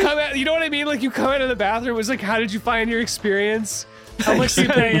where you come out, you know what I mean? Like you come out of the bathroom, it's like, how did you find your experience? How much are you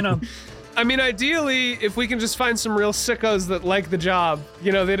paying them? I mean, ideally, if we can just find some real sickos that like the job,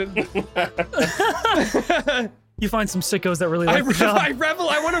 you know, they didn't. You find some sickos that really like the job. I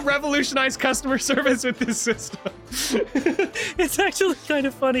want to revolutionize customer service with this system. It's actually kind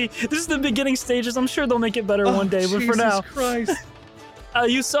of funny. This is the beginning stages. I'm sure they'll make it better one day, but for now. Jesus Christ.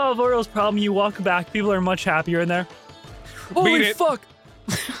 You solve Oriole's problem, you walk back, people are much happier in there. Holy fuck!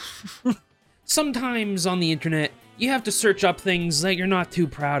 Sometimes on the internet, you have to search up things that you're not too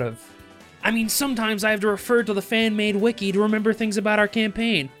proud of. I mean, sometimes I have to refer to the fan-made wiki to remember things about our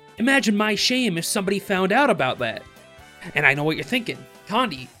campaign. Imagine my shame if somebody found out about that. And I know what you're thinking.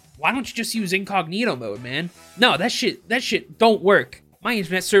 Condi, why don't you just use incognito mode, man? No, that shit don't work. My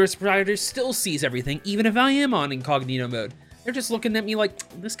internet service provider still sees everything, even if I am on incognito mode. They're just looking at me like,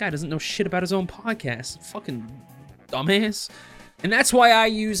 this guy doesn't know shit about his own podcast. Fucking dumbass. And that's why I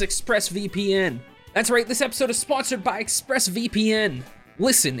use ExpressVPN. That's right, this episode is sponsored by ExpressVPN.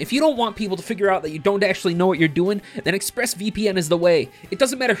 Listen, if you don't want people to figure out that you don't actually know what you're doing, then ExpressVPN is the way. It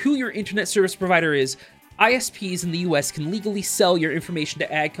doesn't matter who your internet service provider is, ISPs in the US can legally sell your information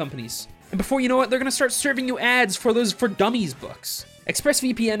to ad companies. And before you know it, they're gonna start serving you ads for those For Dummies books.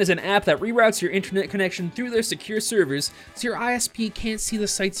 ExpressVPN is an app that reroutes your internet connection through their secure servers so your ISP can't see the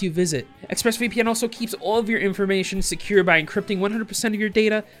sites you visit. ExpressVPN also keeps all of your information secure by encrypting 100% of your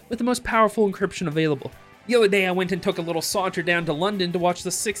data with the most powerful encryption available. The other day I went and took a little saunter down to London to watch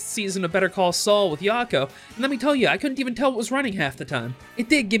the 6th season of Better Call Saul with Yako, and let me tell you, I couldn't even tell what was running half the time. It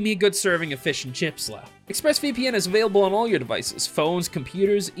did give me a good serving of fish and chips, though. ExpressVPN is available on all your devices, phones,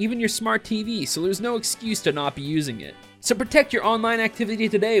 computers, even your smart TV, so there's no excuse to not be using it. So protect your online activity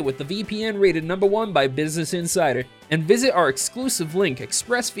today with the VPN rated #1 by Business Insider, and visit our exclusive link,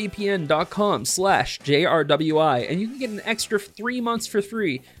 expressvpn.com/JRWI, and you can get an extra 3 months for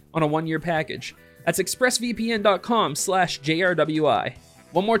free on a 1-year package. That's expressvpn.com/JRWI.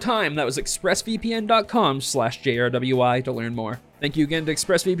 One more time, that was expressvpn.com/JRWI to learn more. Thank you again to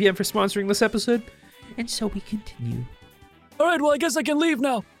ExpressVPN for sponsoring this episode, and so we continue. All right, well, I guess I can leave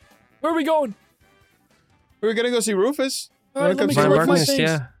now. Where are we going? We're gonna go see Rufus. All right, let me Come collect my Marcus, things.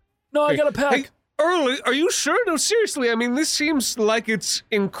 yeah. No, I gotta pack. Hey, Earl, are you sure? No, seriously. I mean, this seems like it's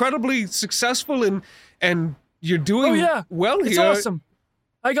incredibly successful and you're doing well It's here. awesome.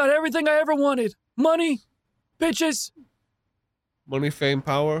 I got everything I ever wanted. Money, bitches, Money, fame,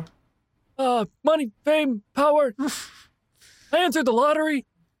 power. money, fame, power. I entered the lottery.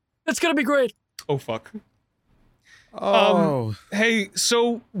 It's gonna be great. Oh, fuck. Oh, Hey,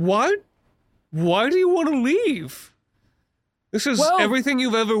 so what Why do you want to leave? This is Well- everything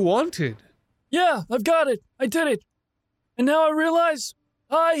you've ever wanted. Yeah, I've got it. I did it. And now I realize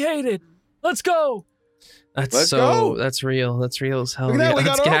I hate it. Let's go. Let's go. That's real. That's real as hell. Look at that, Yeah, we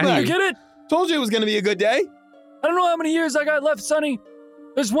let's got get all out of that. You here. get it? Told you it was gonna be a good day. I don't know how many years I got left, Sonny.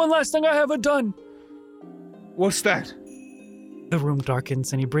 There's one last thing I haven't done. What's that? The room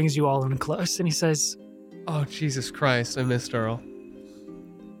darkens and he brings you all in close and he says, Oh, Jesus Christ, I missed Earl.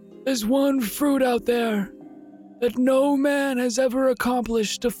 there's one fruit out there that no man has ever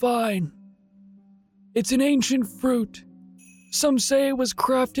accomplished to find. It's an ancient fruit. Some say it was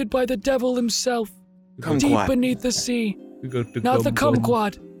crafted by the devil himself, deep Kumquat. beneath the sea. We got the Not the gum-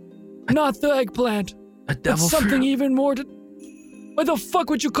 kumquat, not the eggplant, A but devil something fruit. even more. Why the fuck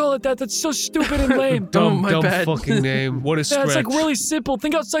would you call it that? That's so stupid and lame. Dumb, my dumb bad. fucking name. What a Yeah, stretch. it's like really simple.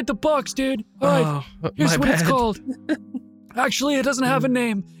 Think outside the box, dude. All right, Oh, here's my what it's bad. called. Actually, it doesn't have a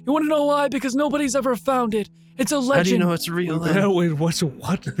name. You want to know why? Because nobody's ever found it. It's a legend. How do you know it's real then? No, wait, what's a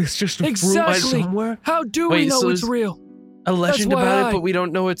what? It's just a Exactly. fruit somewhere? How do Wait, we know so it's is- real? A legend why about I- it, but we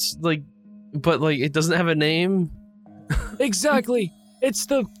don't know it's like, but like it doesn't have a name. Exactly. It's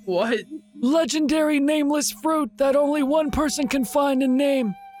the What? legendary nameless fruit that only one person can find and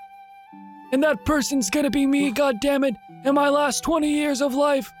name. And that person's gonna be me, goddammit, in my last 20 years of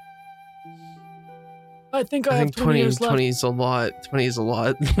life. I think I, I have think 20 20, years left. 20 is a lot. 20 is a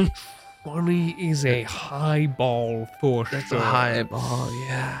lot. 20 is a high ball for That's sure. a high ball,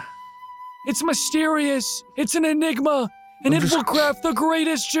 yeah. It's mysterious. It's an enigma. And I'm it just- will craft the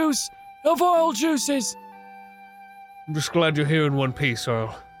greatest juice of all juices. I'm just glad you're here in one piece,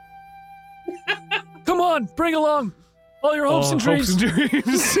 Earl. Come on, bring along all your hopes and dreams. Hopes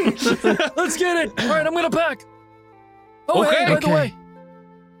and dreams. Let's get it. All right, I'm gonna pack. Oh, Okay. hey, by the Okay. way,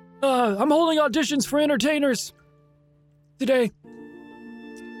 I'm holding auditions for entertainers today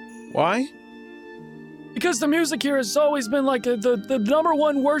Why? because the music here has always been like the number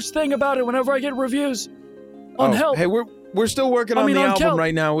one worst thing about it. Whenever I get reviews on Help, Hey, we're still working I on mean, the on album Kelp.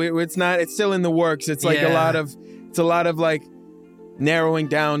 right now. It's still in the works. It's like Yeah. a lot of like narrowing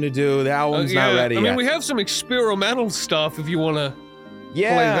down to do. The album's not ready I mean, yet. we have some experimental stuff if you want to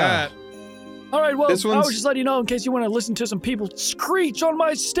yeah. play that. all right. Well, This I one's- was just letting you know in case you want to listen to some people screech on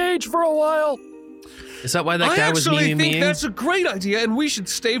my stage for a while. Is that why that I guy was actually memeing think me? that's a great idea, and we should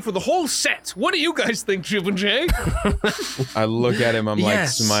stay for the whole set. What do you guys think, Chip and Jay? I look at him. I'm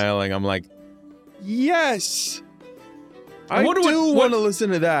Yes. like smiling. I'm like, yes. I wonder do what- want to listen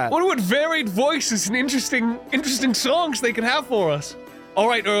to that. Wonder what varied voices and interesting songs they can have for us. All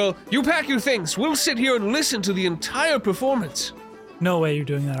right, Earl, you pack your things. We'll sit here and listen to the entire performance. No way you're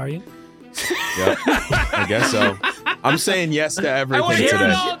doing that, are you? Yep, I guess so. I'm saying yes to I want everything to hear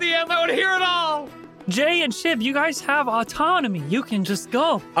today. it all, DM. I want to hear it all. Jay and Chip, you guys have autonomy. You can just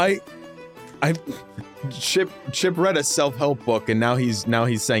go. Chip read a self-help book, and now he's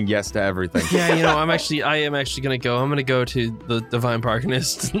saying yes to everything. Yeah, you know, I am actually gonna go. I'm gonna go to the Divine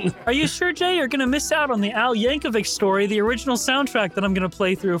Bargainist. Are you sure, Jay? You're gonna miss out on the Al Yankovic story, the original soundtrack that I'm gonna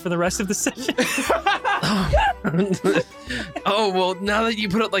play through for the rest of the session. Oh, well, now that you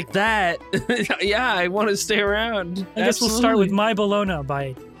put it like that, yeah, I want to stay around. I guess we'll start with My Bologna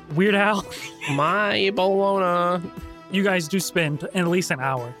by Weird Al. My Bologna. You guys do spend at least an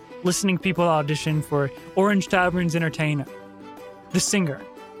hour listening to people audition for Orange Tavern's Entertainer, the singer.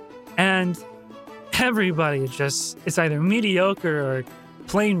 And everybody just, it's either mediocre or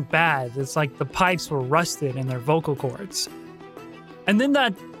plain bad. It's like the pipes were rusted in their vocal cords. And then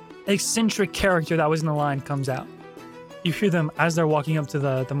that eccentric character that was in the line comes out. You hear them as they're walking up to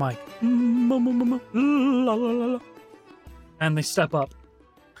the mic. And they step up.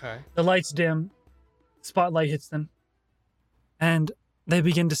 Okay. The lights dim, spotlight hits them, and they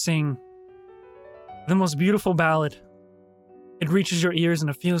begin to sing the most beautiful ballad. It reaches your ears and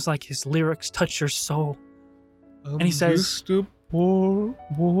it feels like his lyrics touch your soul. And he says, just a poor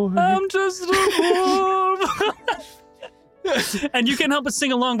boy. I'm just a wolf. And you can't help but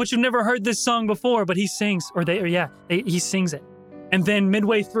sing along, but you've never heard this song before, but he sings, he sings it. And then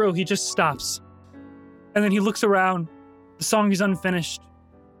midway through, he just stops. And then he looks around. The song is unfinished.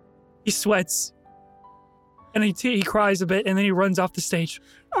 He sweats. And he cries a bit, and then he runs off the stage.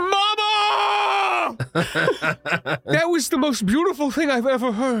 Mama! That was the most beautiful thing I've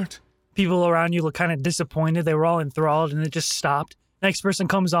ever heard. People around you look kind of disappointed. They were all enthralled, and it just stopped. Next person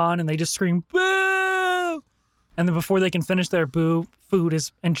comes on, and they just scream, boo! And then before they can finish their boo, food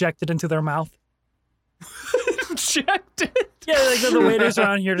is injected into their mouth. Injected. Yeah, like the waiters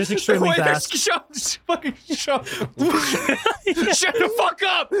around here just extremely Wait, fast. shut the fuck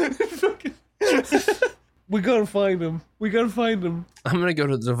up! We gotta find him. I'm gonna go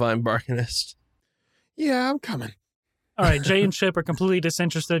to the Divine Bargainist. Yeah, I'm coming. All right, Jay and Chip are completely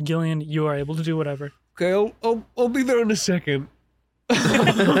disinterested. Gillian, you are able to do whatever. Okay, I'll be there in a second.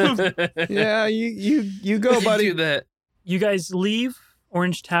 Yeah, you go, buddy. Do that. You guys leave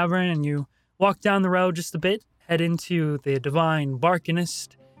Orange Tavern and you walk down the road just a bit, head into the Divine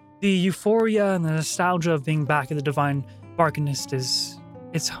Barkinist. The euphoria and the nostalgia of being back at the Divine Barkinist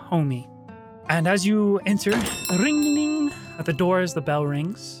it's homey. And as you enter, ring ding ding at the door as the bell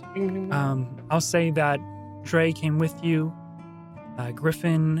rings. I'll say that Dre came with you.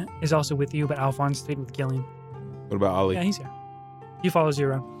 Griffin is also with you, but Alphonse stayed with Gillian. What about Ollie? Yeah, he's here. He follows you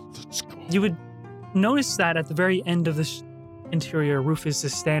around. Let's go. You would notice that at the very end of this interior, Rufus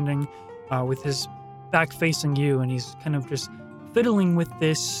is standing with his back facing you, and he's kind of just fiddling with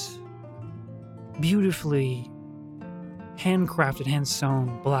this beautifully handcrafted,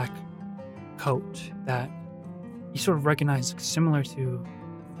 hand-sewn black coat that you sort of recognize similar to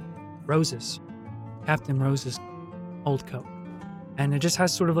Captain Rose's old coat. And it just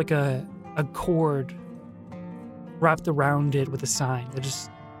has sort of like a cord wrapped around it with a sign that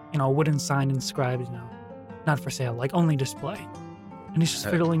just, a wooden sign inscribed, not for sale, like only display. And he's just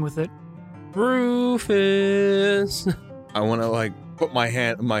fiddling with it. Rufus. I want to like put my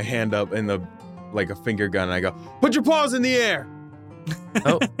hand up in the like a finger gun, and I go, "Put your paws in the air."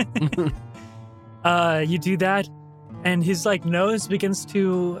 You do that, and his like nose begins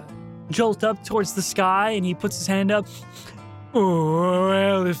to jolt up towards the sky, and he puts his hand up. Oh,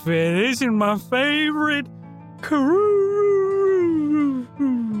 well, if it isn't my favorite.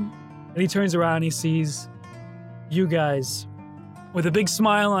 And he turns around and he sees you guys with a big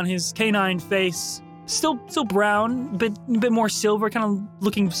smile on his canine face. Still brown, but a bit more silver, kind of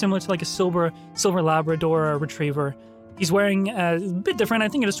looking similar to like a silver Labrador or retriever. He's wearing a bit different. I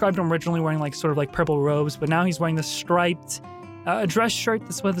think I described him originally wearing like sort of like purple robes, but now he's wearing the striped dress shirt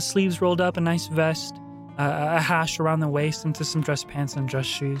that's with the sleeves rolled up, a nice vest, a hash around the waist, into some dress pants and dress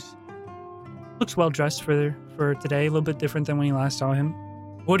shoes. Looks well dressed for today, a little bit different than when you last saw him.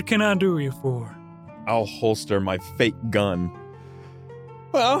 What can I do you for? I'll holster my fake gun.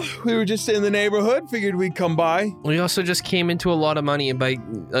 Well, we were just in the neighborhood. Figured we'd come by. We also just came into a lot of money, and by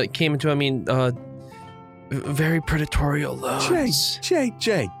very predatory loans.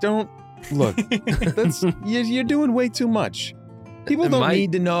 Jake, don't look. You're doing way too much. People don't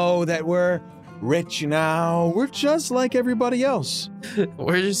need to know that we're rich now. We're just like everybody else.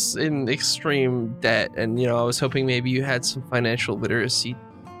 We're just in extreme debt, and I was hoping maybe you had some financial literacy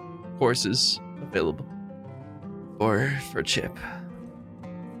courses available for Chip.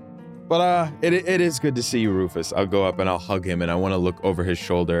 But it is good to see you, Rufus. I'll go up and I'll hug him, and I want to look over his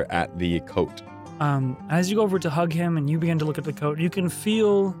shoulder at the coat. As you go over to hug him and you begin to look at the coat, you can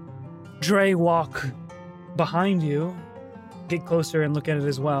feel Dre walk behind you, get closer and look at it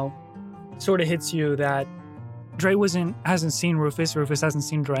as well. It sort of hits you that Dre hasn't seen Rufus hasn't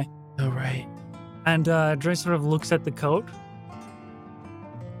seen Dre. Oh, right. And Dre sort of looks at the coat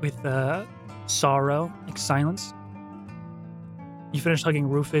with sorrow, like silence. You finish hugging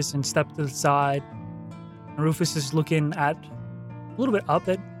Rufus and step to the side. And Rufus is looking a little bit up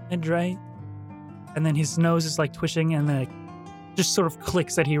at Dre. And then his nose is like twitching, and then it just sort of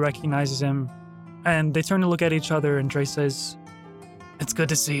clicks that he recognizes him. And they turn to look at each other, and Dre says, "It's good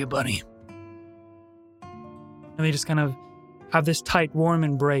to see you, buddy." And they just kind of have this tight, warm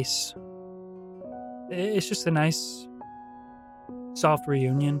embrace. It's just a nice, soft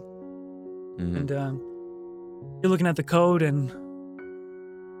reunion. Mm-hmm. And you're looking at the code, and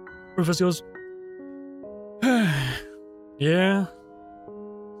Rufus goes, "Yeah.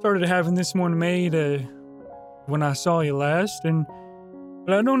 Started having this one made when I saw you last,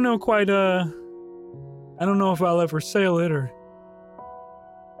 but I don't know quite, I don't know if I'll ever sell it or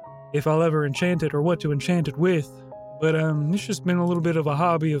if I'll ever enchant it or what to enchant it with, but it's just been a little bit of a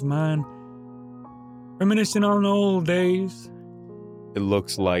hobby of mine, reminiscing on the old days." It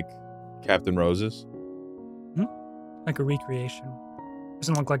looks like Captain Rose's. Like a recreation.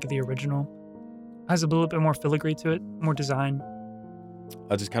 Doesn't look like the original. Has a little bit more filigree to it, more design.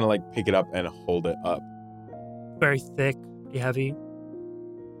 I'll just kind of like pick it up and hold it up. Very thick, pretty heavy,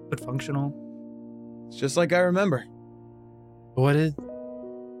 but functional. It's just like I remember. What is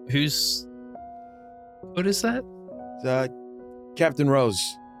that? It's, Captain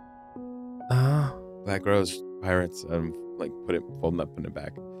Rose. Oh. Black Rose Pirates. Like folding up, putting it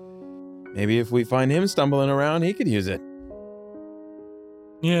back. Maybe if we find him stumbling around, he could use it.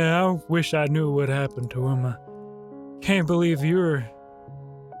 Yeah, I wish I knew what happened to him. I can't believe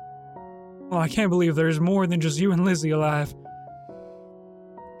I can't believe there's more than just you and Lizzie alive.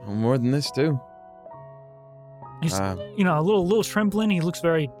 Well, more than this, too. He's, a little trembling. He looks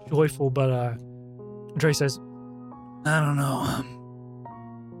very joyful, but Dre says, I don't know.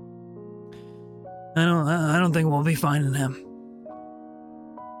 I don't think we'll be finding him.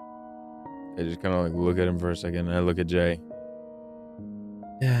 I just kind of like look at him for a second, and I look at Jay.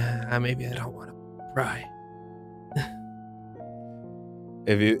 Yeah, maybe I don't want to pry.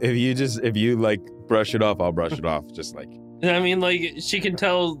 If you like brush it off, I'll brush it off. Just like, I mean, like, she can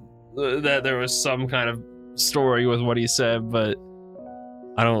tell that there was some kind of story with what he said, but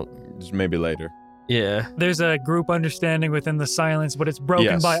I don't. just maybe later. Yeah. There's a group understanding within the silence, but it's broken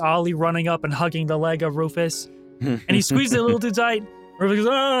Yes. by Ollie running up and hugging the leg of Rufus. And he squeezed it a little too tight. Rufus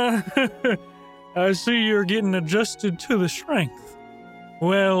goes, I see you're getting adjusted to the strength.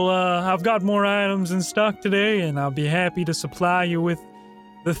 Well, I've got more items in stock today, and I'll be happy to supply you with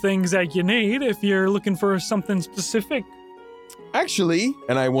the things that you need if you're looking for something specific. Actually,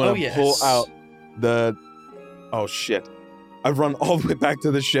 and I want to pull out the. Oh shit! I've run all the way back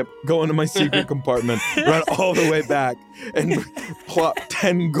to the ship, go into my secret compartment, run all the way back, and plop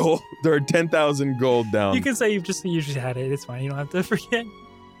 10 gold or 10,000 gold down. You can say you just had it. It's fine. You don't have to forget.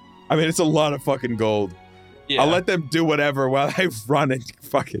 I mean, it's a lot of fucking gold. Yeah. I'll let them do whatever while I run and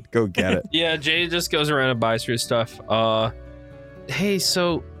fuck it, go get it. Yeah, Jay just goes around and buys her stuff. Hey,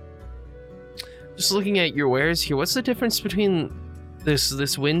 so just looking at your wares here, what's the difference between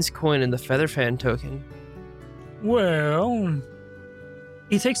this Winds coin and the Feather Fan token? Well,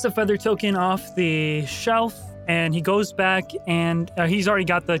 he takes the feather token off the shelf and he goes back and he's already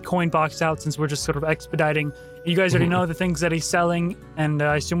got the coin box out since we're just sort of expediting. You guys already know the things that he's selling and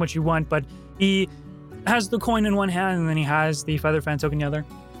I assume what you want, but he has the coin in one hand and then he has the feather fan token in the other.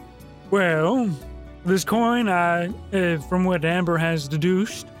 Well, this coin, from what Amber has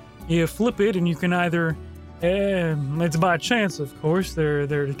deduced, you flip it and you can either, it's by chance, of course, they're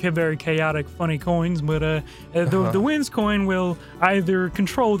very chaotic, funny coins, but the winds coin will either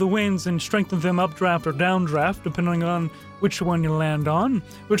control the winds and strengthen them updraft or downdraft, depending on which one you land on,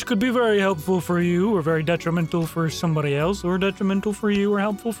 which could be very helpful for you or very detrimental for somebody else, or detrimental for you or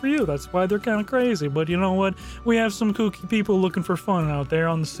helpful for you. That's why they're kind of crazy, but you know what? We have some kooky people looking for fun out there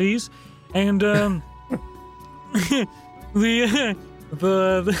on the seas, and the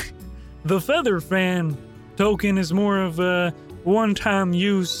feather fan token is more of a one-time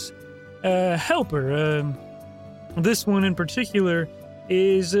use helper. This one in particular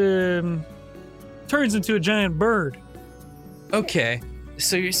is turns into a giant bird. Okay,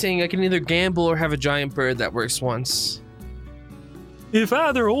 so you're saying I can either gamble or have a giant bird that works once. If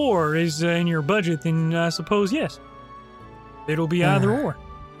either or is in your budget, then I suppose yes. It'll be either or.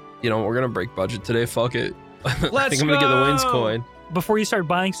 You know, we're gonna break budget today. Fuck it. I Let's think I'm gonna get the Winds go! coin. Before you start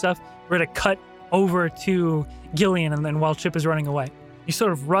buying stuff, we're gonna cut over to Gillian, and then while Chip is running away, you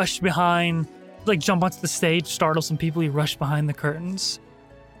sort of rush behind, like jump onto the stage, startle some people. You rush behind the curtains,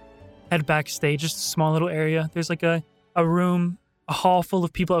 head backstage, just a small little area. There's like a room, a hall full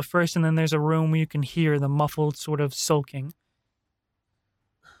of people at first, and then there's a room where you can hear the muffled sort of sulking.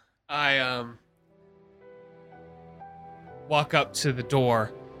 I walk up to the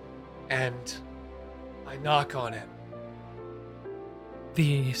door and I knock on it.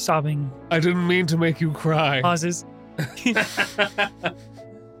 The sobbing I didn't mean to make you cry. pauses.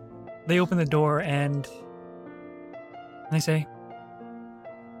 They open the door and they say,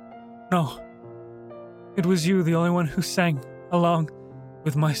 "No, it was you, the only one who sang along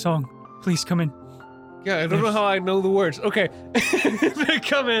with my song. Please come in." Yeah, I don't know how I know the words. Okay. They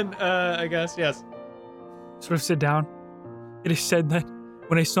come in, I guess, yes. Sort of sit down. It is said that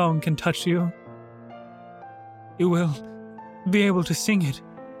when a song can touch you, you will be able to sing it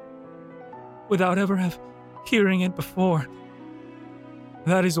without ever hearing it before.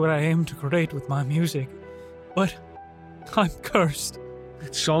 That is what I aim to create with my music. But I'm cursed.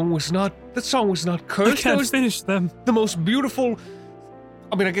 That song was not I cursed. That can't was finish them. the most beautiful,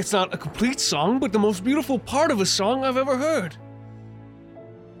 I mean, I guess not a complete song, but the most beautiful part of a song I've ever heard.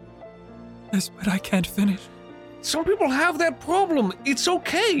 Yes, but I can't finish. Some people have that problem. It's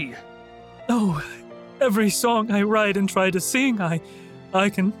okay. No, every song I write and try to sing, I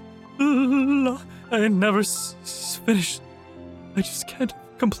can. I never finish. I just can't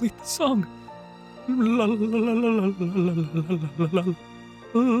complete the song.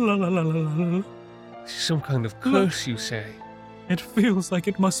 Some kind of curse, you say? It feels like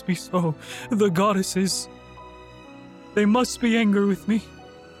it must be so. The goddesses, they must be angry with me,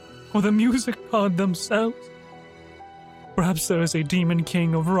 or the music god themselves. Perhaps there is a demon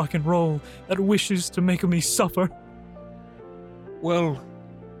king of rock and roll that wishes to make me suffer. Well,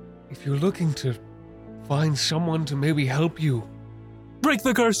 if you're looking to find someone to maybe help you, Break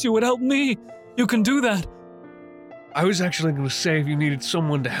the curse, you would help me. You can do that. I was actually going to say if you needed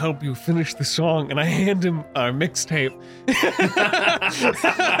someone to help you finish the song, and I hand him our mixtape.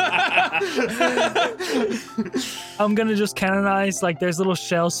 I'm gonna just canonize, like, there's little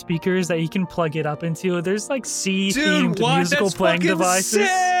Shell speakers that you can plug it up into. There's like C-themed musical That's playing fucking devices.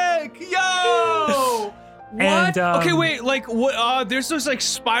 Sick! Yo! What? And, okay, wait, like, what, there's those, like,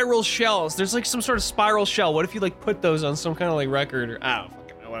 spiral shells. There's, like, some sort of spiral shell. What if you, like, put those on some kind of, like, record or, I don't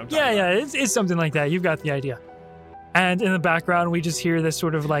fucking know what I'm talking about. Yeah, it's something like that. You've got the idea. And in the background, we just hear this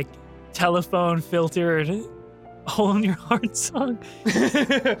sort of like telephone filtered "Hole in Your Heart" song.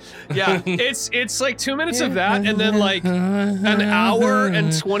 Yeah, it's like 2 minutes of that, and then like an hour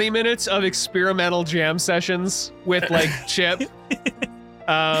and 20 minutes of experimental jam sessions with like Chip.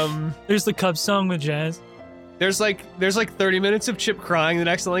 There's the Cubs song with Jazz. There's like 30 minutes of Chip crying that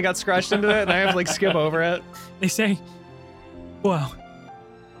accidentally got scratched into it, and I have to like skip over it. They say, "Wow,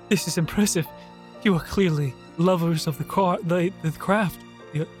 this is impressive. You are clearly lovers of the craft."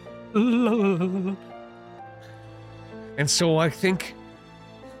 Yeah. And so I think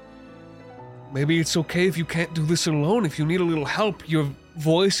maybe it's okay if you can't do this alone. If you need a little help, your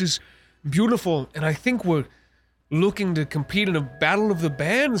voice is beautiful, and I think we're looking to compete in a battle of the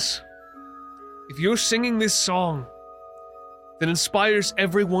bands. If you're singing this song that inspires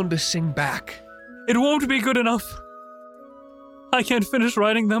everyone to sing back. It won't be good enough. I can't finish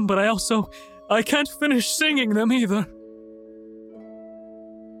writing them, but I can't finish singing them either.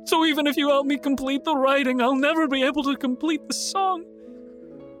 So even if you help me complete the writing, I'll never be able to complete the song.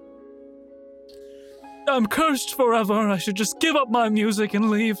 I'm cursed forever. I should just give up my music and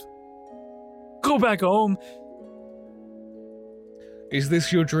leave. Go back home. Is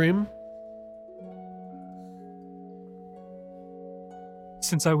this your dream?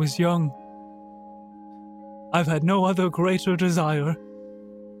 Since I was young, I've had no other greater desire.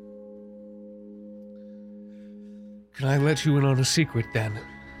 Can I let you in on a secret then?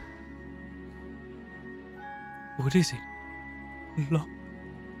 What is it?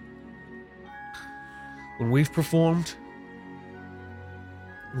 When we've performed,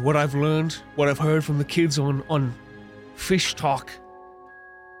 what I've learned, what I've heard from the kids on Fish Talk,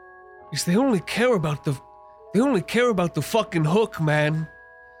 is they only care about the fucking hook, man.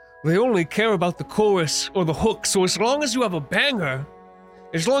 They only care about the chorus or the hook. So as long as you have a banger,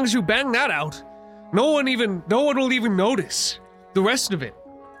 as long as you bang that out, no one will even notice the rest of it.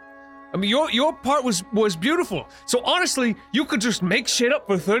 I mean, your part was beautiful. So honestly, you could just make shit up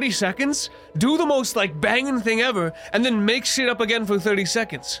for 30 seconds, do the most like banging thing ever, and then make shit up again for 30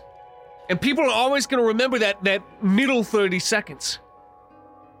 seconds. And people are always gonna remember that middle 30 seconds.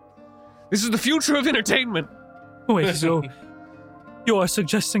 This is the future of entertainment. Wait, so you are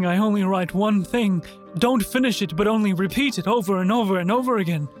suggesting I only write one thing, don't finish it, but only repeat it over and over and over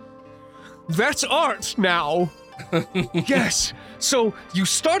again? That's art now. Yes. So you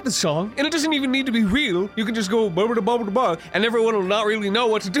start the song, and it doesn't even need to be real. You can just go blah blah blah blah, and everyone will not really know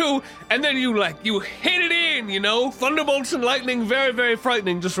what to do. And then you hit it in, you know, thunderbolts and lightning, very very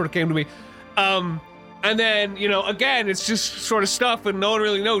frightening. Just sort of came to me. And then again, it's just sort of stuff, and no one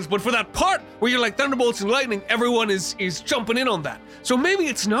really knows. But for that part where you're like thunderbolts and lightning, everyone is jumping in on that. So maybe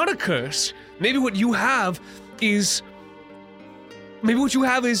it's not a curse. Maybe what you have is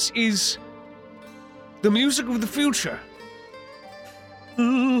the music of the future.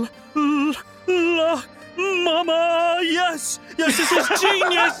 Mama, yes, this is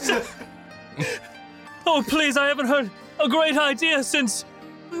genius. Oh, please, I haven't heard a great idea since.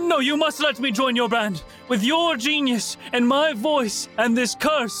 No, you must let me join your band. With your genius and my voice and this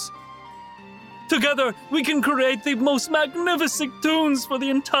curse. Together, we can create the most magnificent tunes for the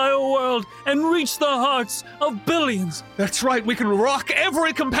entire world and reach the hearts of billions. That's right, we can rock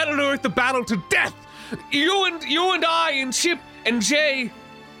every competitor at the battle to death. You and I and Chip and Jay,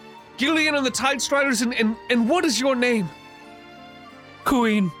 Gillian and the Tidestriders, and what is your name?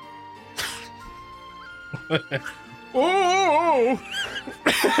 Queen. Oh!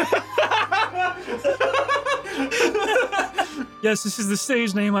 Yes, this is the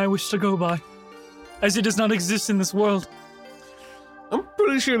stage name I wish to go by, as it does not exist in this world. I'm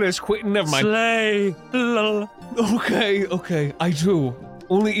pretty sure there's Quentin. Never mind. Slay. Okay, I do.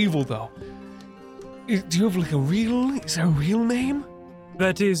 Only evil though. Do you have like is there a real name?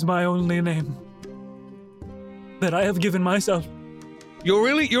 That is my only name. That I have given myself. You're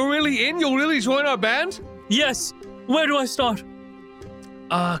really in? You'll really join our band? Yes. Where do I start?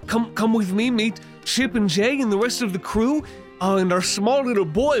 Come with me, meet Chip and Jay and the rest of the crew, and our small little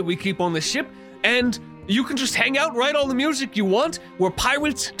boy we keep on the ship, and you can just hang out, write all the music you want. We're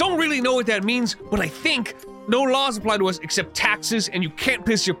pirates. Don't really know what that means, but I think no laws apply to us except taxes, and you can't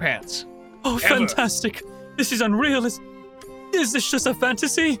piss your pants. Oh, Ever. fantastic. This is unreal. Is this just a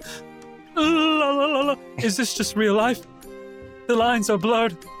fantasy? La, la, la, la. Is this just real life? The lines are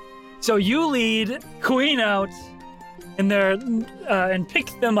blurred. So you lead Queen out in there and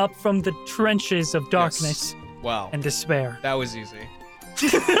pick them up from the trenches of darkness Wow. and despair. That was easy.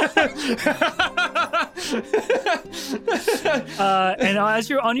 And as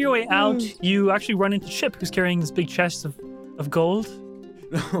you're on your way out, you actually run into Chip, who's carrying this big chest of gold.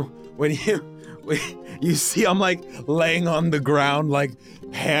 when you see I'm like laying on the ground, like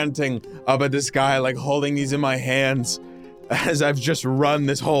panting up at the sky, like holding these in my hands as I've just run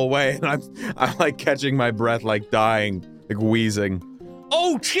this whole way, and I'm like catching my breath, like dying, like wheezing.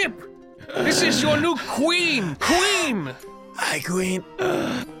 Oh, Chip! This is your new queen! Queen! Hi, Queen.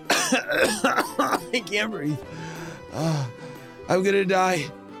 I can't breathe. I'm gonna die.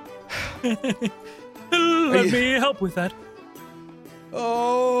 Let me help with that.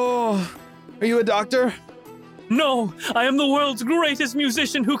 Oh, are you a doctor? No, I am the world's greatest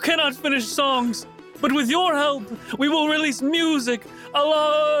musician who cannot finish songs. But with your help, we will release music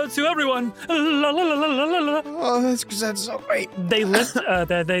to everyone. La, la, la, la, la, la, la. Oh, that's so great. They lift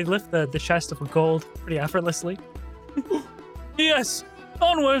the chest of gold pretty effortlessly. Yes,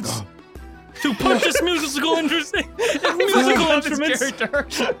 onwards to purchase musical instruments.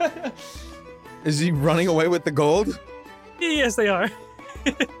 Is he running away with the gold? Yes, they are.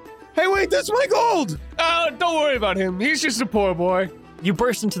 Hey, wait, that's my gold! Don't worry about him. He's just a poor boy. You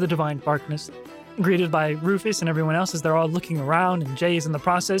burst into the divine darkness, greeted by Rufus and everyone else as they're all looking around, and Jay is in the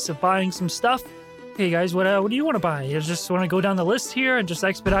process of buying some stuff. Hey guys, what do you want to buy? You just want to go down the list here and just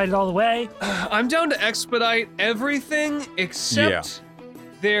expedite it all the way? I'm down to expedite everything except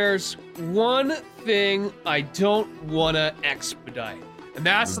there's one thing I don't want to expedite. And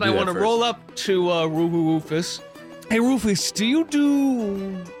that's that I do that want to first. roll up to Rufus. Hey, Rufus, do you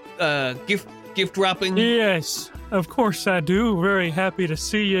do gift wrapping? Yes, of course I do. Very happy to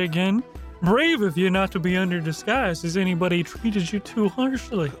see you again. Brave of you not to be under disguise. Has anybody treated you too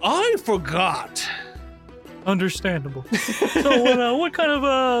harshly? I forgot. Understandable. So what kind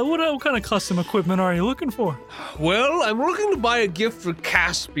of custom equipment are you looking for? Well, I'm looking to buy a gift for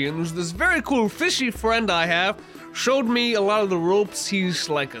Caspian, who's this very cool fishy friend I have. Showed me a lot of the ropes. He's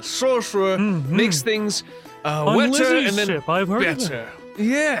like a sorcerer, makes things On wetter Lizzie's and then ship, I've heard of better.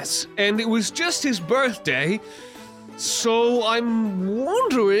 Yes, and it was just his birthday, so I'm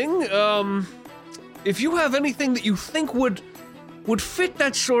wondering if you have anything that you think would fit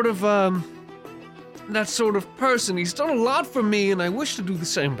that sort of person. He's done a lot for me, and I wish to do the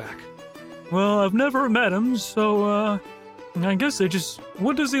same back. Well, I've never met him, so I guess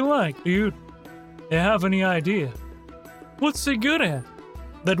what does he like? Do you have any idea? What's he good at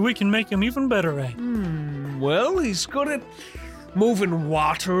that we can make him even better at? Well, he's good at moving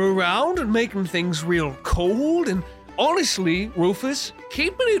water around and making things real cold, and honestly, Rufus,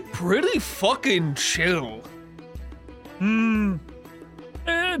 keeping it pretty fucking chill.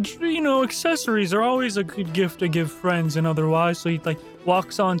 Accessories are always a good gift to give friends and otherwise. So he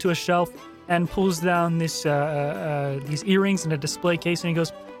walks onto a shelf and pulls down these earrings in a display case, and he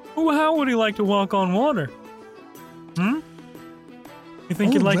goes, "Oh, how would he like to walk on water? You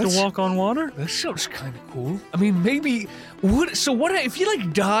think he'd like to walk on water?" That sounds kind of cool. I mean, maybe what if he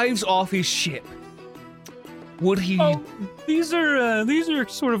dives off his ship? Would he? Oh, these are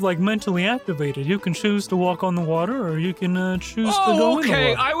sort of like mentally activated. You can choose to walk on the water, or you can choose to go in the okay.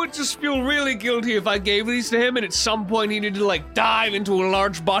 water. I would just feel really guilty if I gave these to him, and at some point he needed to dive into a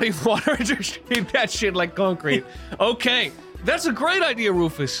large body of water and just treat that shit like concrete. Okay, that's a great idea,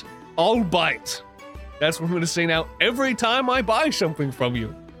 Rufus. I'll bite. That's what I'm gonna say now. Every time I buy something from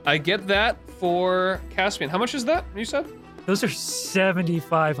you, I get that for Caspian. How much is that? You said? Those are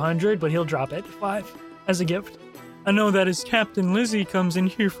 7,500, but he'll drop it 5 as a gift. I know that as Captain Lizzie comes in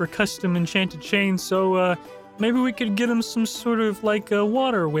here for custom enchanted chains, so maybe we could get him some sort of a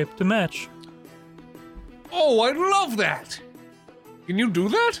water whip to match. Oh, I love that. Can you do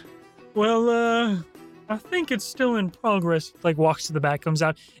that? Well, I think it's still in progress. Walks to the back, comes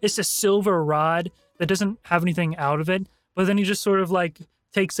out. It's a silver rod that doesn't have anything out of it, but then he just sort of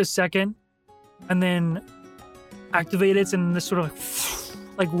takes a second and then activates, and this sort of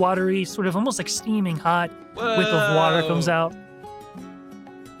watery, sort of almost steaming hot whip of water comes out.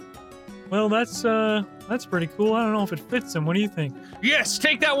 Well, that's pretty cool. I don't know if it fits him. What do you think? Yes,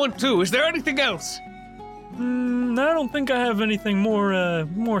 take that one too. Is there anything else? I don't think I have anything more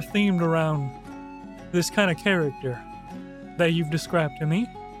themed around this kind of character that you've described to me.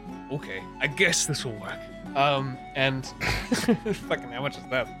 Okay, I guess this will work. And fucking how much is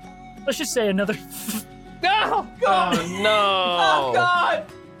that? Let's just say another. No! God! Oh no! Oh God!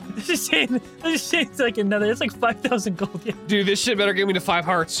 It's like another. It's like 5,000 gold. Yeah. Dude, this shit better give me the 5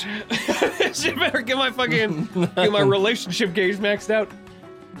 hearts. This shit better get my get my relationship gauge maxed out.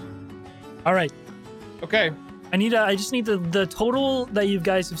 All right. Okay. I just need the total that you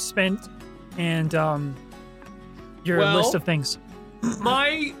guys have spent, and your Well- list of things.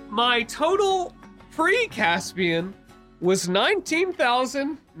 My total pre-Caspian was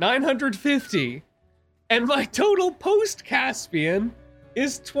 19,950, and my total post-Caspian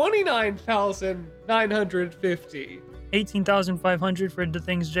is 29,950. 18,500 for the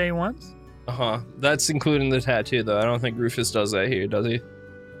things Jay wants. That's including the tattoo, though. I don't think Rufus does that here, does he?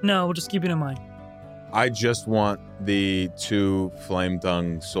 No, we'll just keep it in mind. I just want the 2 flame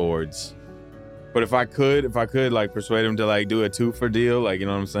tongue swords. But if I could like persuade him to like do a 2 for deal, like, you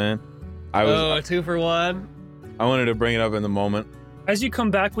know what I'm saying? A 2 for 1. I wanted to bring it up in the moment. As you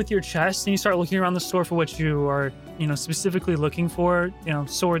come back with your chest and you start looking around the store for what you are, specifically looking for,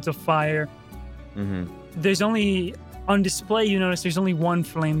 swords of fire. Mm-hmm. There's only, on display, you notice there's only 1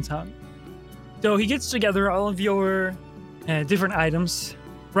 flame tongue. So he gets together all of your different items,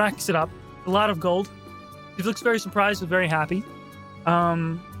 racks it up, a lot of gold. He looks very surprised but very happy.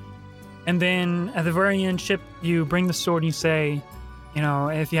 And then at the very end, Chip, you bring the sword and you say,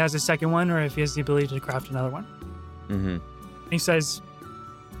 if he has a second one or if he has the ability to craft another one. Mm-hmm. And he says,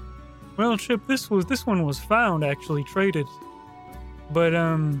 well, Chip, this one was found, actually, traded. But,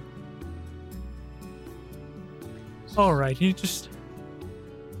 all right,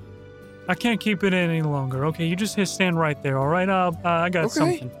 I can't keep it any longer, okay? You just stand right there, all right? I got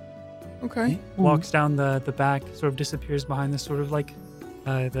something. Okay. Walks down the back, sort of disappears behind this sort of like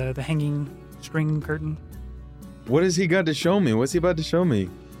the hanging string curtain. What has he got to show me? What's he about to show me?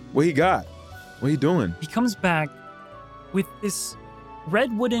 What he got? What are you doing? He comes back with this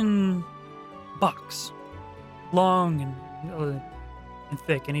red wooden box, long and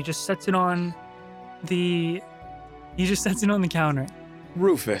thick, and he just sets it on the counter.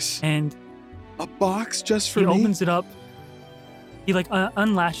 Rufus. And A box just for he me? opens it up. He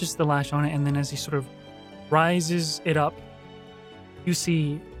unlashes the lash on it, and then as he sort of rises it up, you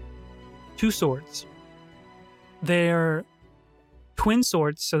see 2 swords. They're twin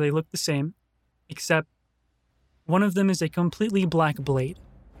swords, so they look the same, except one of them is a completely black blade,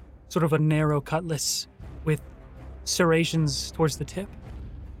 sort of a narrow cutlass with serrations towards the tip.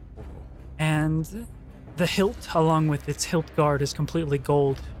 And the hilt, along with its hilt guard, is completely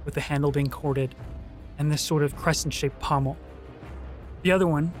gold, with the handle being corded, and this sort of crescent-shaped pommel. The other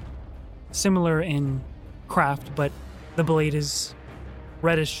one, similar in craft, but the blade is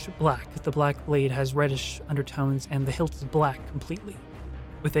reddish black. The black blade has reddish undertones, and the hilt is black completely,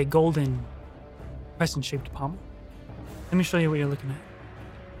 with a golden crescent-shaped pommel. Let me show you what you're looking at.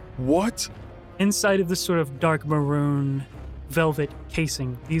 What? Inside of this sort of dark maroon velvet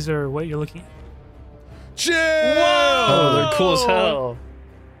casing, these are what you're looking at. Chill! Oh, they're cool as hell.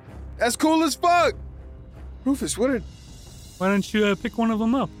 That's cool as fuck! Rufus, what did... Why don't you pick one of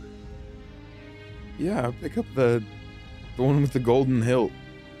them up? Yeah, pick up the one with the golden hilt.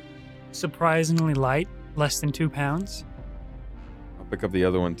 Surprisingly light, less than 2 pounds. I'll pick up the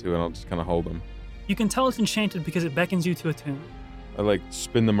other one too, and I'll just kind of hold them. You can tell it's enchanted because it beckons you to attune. I like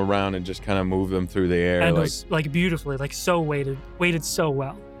spin them around and just kind of move them through the air. And it like, was like beautifully, like so weighted so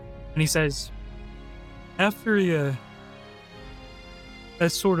well. And he says, after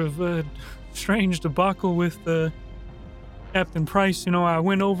that sort of strange debacle with Captain Price, I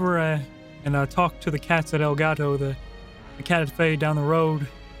went over and I talked to the cats at El Gato, the cafe down the road,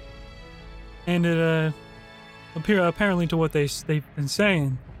 and it apparently to what they've been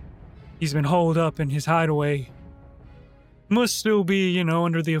saying, he's been holed up in his hideaway. Must still be,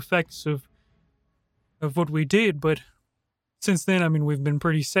 under the effects of what we did, but since then, I mean, we've been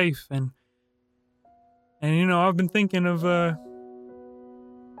pretty safe, and I've been thinking of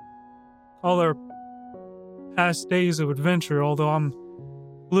all our past days of adventure, although I'm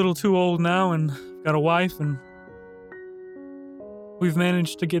a little too old now and got a wife, and we've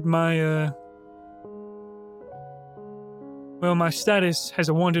managed to get my status as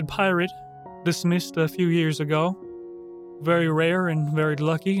a wanted pirate dismissed a few years ago. Very rare and very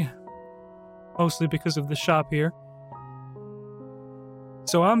lucky, mostly because of the shop here.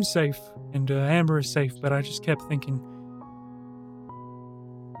 So I'm safe, and Amber is safe, but I just kept thinking,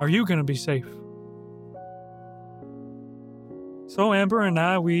 are you gonna be safe? So Amber and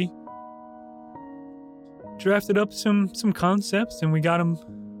I, we drafted up some concepts, and we got them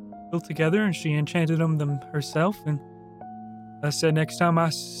built together, and she enchanted them herself, and I said next time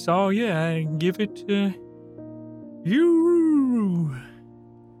I saw you, I'd give it to you.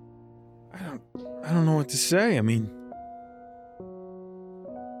 I don't know what to say. I mean,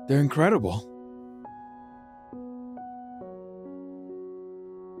 They're incredible.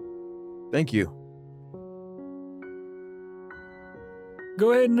 Thank you.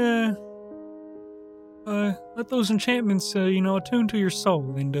 Go ahead and let those enchantments, attune to your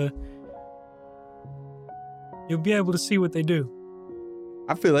soul, and you'll be able to see what they do.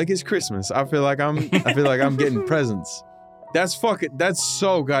 I feel like it's Christmas. I feel like I'm getting presents. That's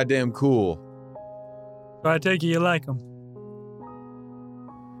so goddamn cool. So I take it you like them.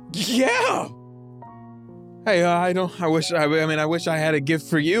 Yeah. Hey, I wish I had a gift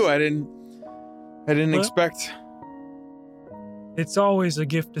for you. I didn't Well- expect. It's always a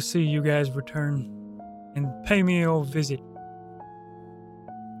gift to see you guys return and pay me a old visit.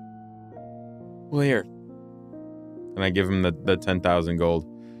 Well, here. And I give him the 10,000 gold.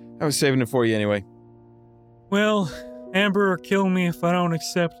 I was saving it for you anyway. Well, Amber will kill me if I don't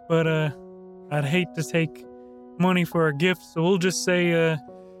accept, but I'd hate to take money for a gift, so we'll just say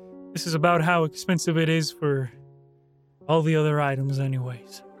this is about how expensive it is for all the other items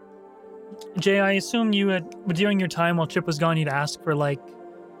anyways. Jay, I assume you during your time while Chip was gone, you'd ask for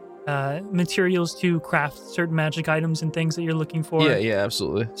materials to craft certain magic items and things that you're looking for. Yeah,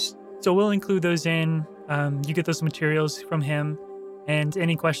 absolutely. So we'll include those in. You get those materials from him, and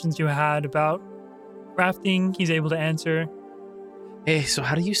any questions you had about crafting, he's able to answer. Hey, so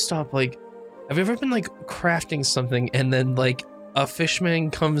how do you stop, have you ever been, crafting something and then, a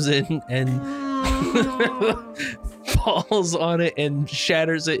fishman comes in and falls on it and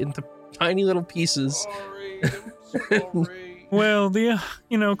shatters it into tiny little pieces? Well, the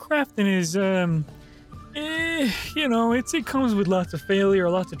crafting is it comes with lots of failure,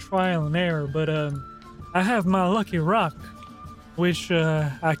 lots of trial and error, but I have my lucky rock, which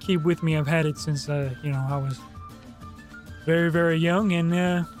I keep with me. I've had it since I was very, very young, and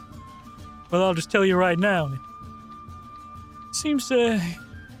well, I'll just tell you right now, it seems to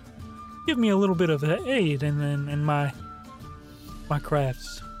give me a little bit of aid in my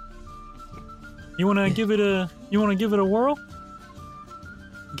crafts. You want to give it a whirl?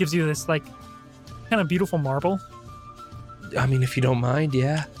 It gives you this kind of beautiful marble. I mean, if you don't mind,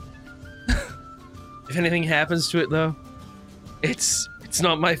 yeah. If anything happens to it, though, it's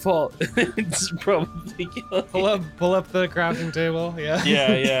not my fault. It's probably Pull up the crafting table. Yeah.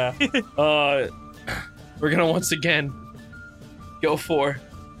 Yeah. We're gonna once again go for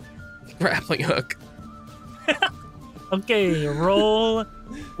the grappling hook. Okay, roll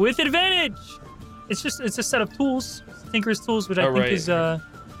with advantage. It's a set of tools, Tinker's tools, which I think right. is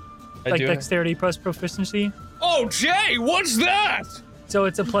dexterity plus proficiency. Oh, Jay, what's that? So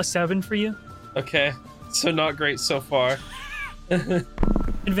it's a +7 for you. Okay, so not great so far.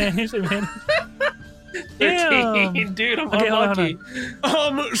 Advantage. 13, Damn. dude, I'm Okay, hold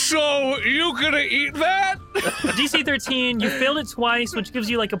unlucky. So you gonna eat that? DC 13, you failed it twice, which gives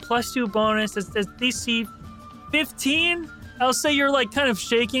you a +2 bonus. It's DC 15. I'll say you're kind of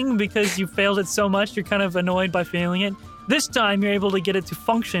shaking because you failed it so much. You're kind of annoyed by failing it. This time you're able to get it to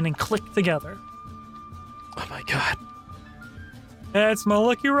function and click together. Oh my god. That's my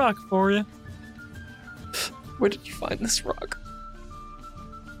lucky rock for you. Where did you find this rock?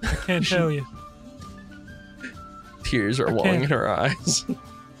 I can't tell you. Tears are welling in her eyes.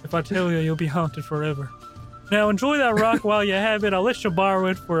 If I tell you, you'll be haunted forever. Now enjoy that rock while you have it. I'll let you borrow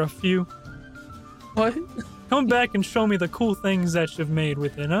it for a few. What? Come back and show me the cool things that you've made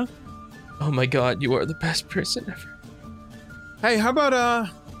with it, huh? Oh my god, you are the best person ever. Hey, how about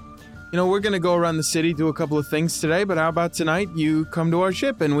we're gonna go around the city, do a couple of things today, but how about tonight you come to our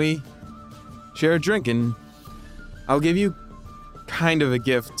ship and we share a drink, and I'll give you kind of a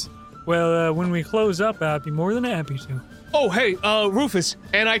gift. Well, when we close up, I'd be more than happy to. Oh, hey, Rufus.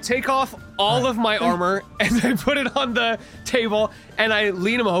 And I take off all of my armor and I put it on the table and I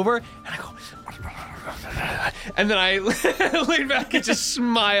lean him over and I go, and then I lean back and just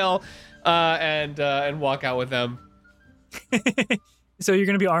smile and walk out with them. So you're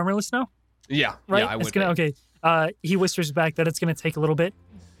gonna be armorless now, Yeah, right? yeah, I would. Okay. He whispers back that it's gonna take a little bit.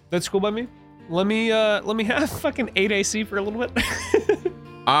 That's cool by me. Let me have fucking 8 AC for a little bit.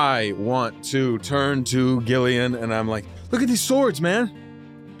 I want to turn to Gillian, and I'm like, look at these swords, man.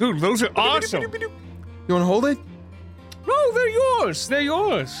 Dude, those are awesome. You want to hold it? No, they're yours. They're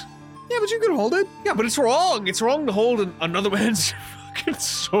yours. Yeah, but you can hold it. Yeah, but it's wrong. It's wrong to hold another man's fucking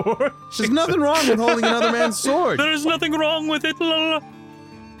sword. There's nothing wrong with holding another man's sword. There's nothing wrong with it. La, la, la.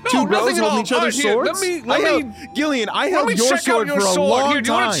 Two bros nothing at all. holding each other's Here, swords? Let Gillian, I me held your check out sword your for a sword. long Here,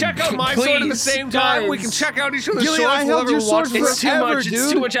 do you want time. to check out my sword at the Please, same time? We guys. can check out each other's Gillian, swords. I held your sword watching. It's too forever, much. dude.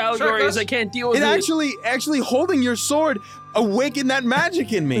 It's too much allegories. us. I can't deal with It it. actually holding your sword awakened that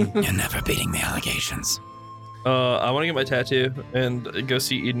magic in me. You're never beating the allegations. I want to get my tattoo and go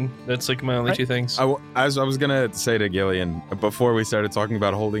see Eden. That's like my only two things. As I was gonna say to Gillian before we started talking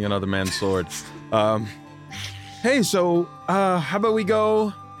about holding another man's sword, hey, so how about we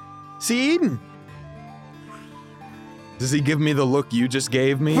go see Eden? Does he give me the look you just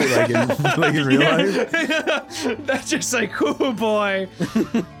gave me, like in real life? That's just like, oh boy.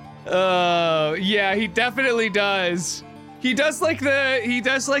 Yeah, he definitely does. He does like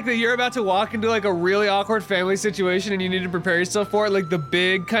the you're about to walk into like a really awkward family situation and you need to prepare yourself for it, like the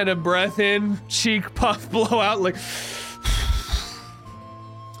big kind of breath in, cheek puff blowout, like.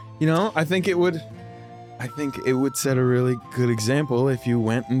 You know, I think it would set a really good example if you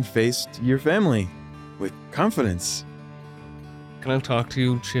went and faced your family with confidence. Can I talk to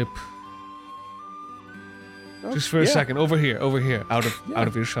you, Chip? Just for a second, over here, out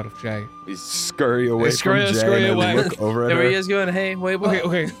of earshot of Jay. We scurry away Scurry from Jay and away. look over at There her. he is going, hey, wait, what?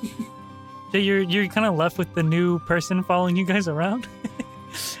 Okay. So you're kind of left with the new person following you guys around,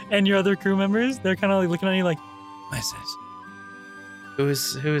 and your other crew members. They're kind of like looking at you like, What is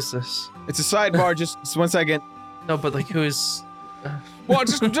this? Who is this? It's a sidebar. Just 1 second. No, but like, who is? Well,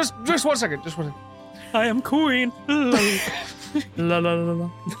 just 1 second. Just 1 second. "I am queen." La la la la.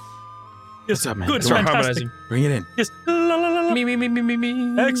 What's up, man? Good, Come on, fantastic. bring it in. Yes. La la la la.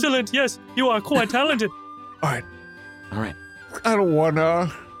 Me. Excellent. Yes, you are quite talented. All right. I don't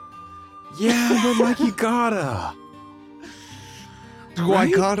wanna. Yeah, but like you gotta. Do I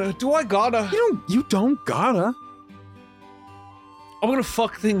gotta? You don't gotta. I'm gonna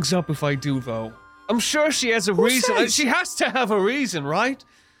fuck things up if I do, though. I'm sure she has a reason. says? She has to have a reason, right?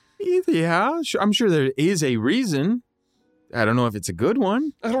 Yeah, I'm sure there is a reason. I don't know if it's a good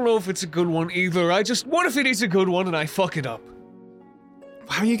one. I don't know if it's a good one either. What if it is a good one and I fuck it up?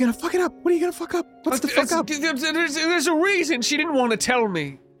 How are you gonna fuck it up? What are you gonna fuck up? What's the fuck up? There's a reason she didn't want to tell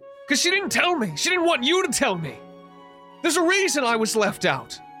me. Because she didn't tell me. She didn't want you to tell me. There's a reason I was left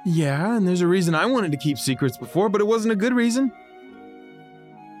out. Yeah, and there's a reason I wanted to keep secrets before, but it wasn't a good reason.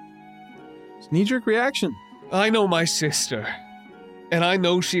 It's knee-jerk reaction. I know my sister. And I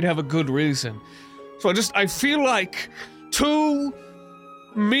know she'd have a good reason. So I feel like two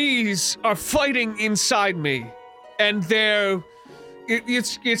me's are fighting inside me. And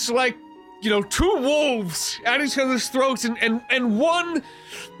it's like, you know, two wolves at each other's throats, and one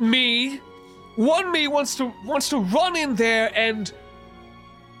me wants to run in there and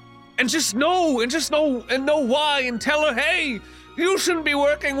know why, and tell her, hey, you shouldn't be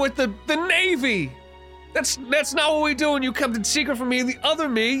working with the Navy. That's not what we do, and you kept it secret from me. The other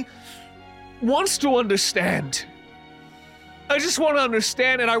me wants to understand. I just want to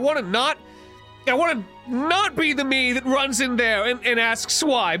understand, and I want to not be the me that runs in there and asks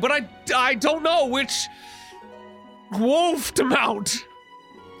why, but I don't know which wolf to mount.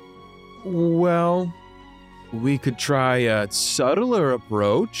 Well, we could try a subtler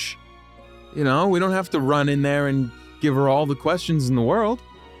approach. You know, we don't have to run in there and give her all the questions in the world.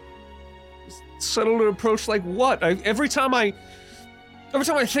 Subtler approach like what? Every time I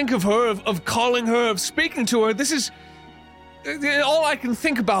think of her, of calling her, of speaking to her, this is all I can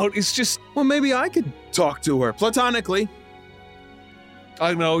think about is just. Well, maybe I could talk to her platonically.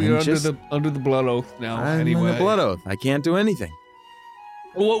 I know And you're just- under the blood oath now. I'm anyway, on the blood oath. I can't do anything.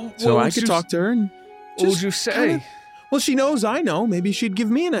 What So I would could you- talk to her and What would just you say? kinda- well, she knows I know. Maybe she'd give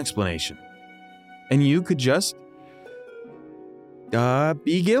me an explanation. And you could just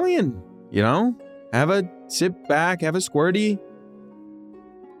be Gillian, you know? Sit back, have a squirty.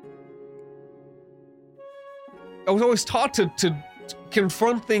 I was always taught to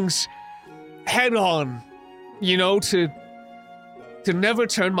confront things head on, you know, to never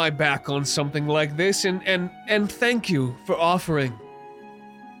turn my back on something like this, and thank you for offering.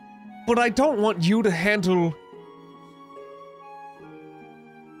 But I don't want you to handle.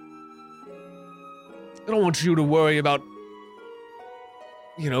 I don't want you to worry about,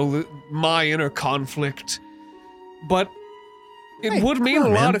 you know, my inner conflict. But it Hey, would mean come a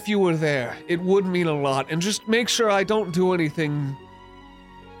on, lot man. if you were there. It would mean a lot. And just make sure I don't do anything.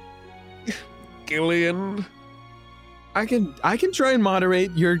 Gillian. I can try and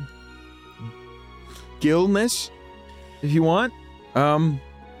moderate your gillness if you want. I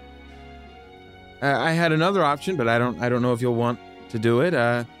had another option, but I don't know if you'll want to do it.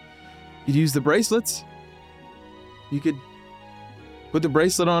 You'd use the bracelets. You could put the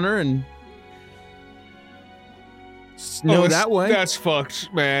bracelet on her and know that way. That's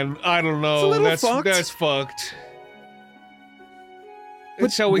fucked, man. I don't know. It's a little that's fucked. That's fucked. But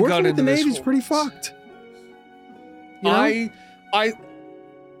That's how we working got with into the this Navy's whole- pretty fucked. You know?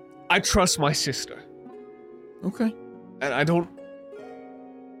 I trust my sister, Okay. and I don't.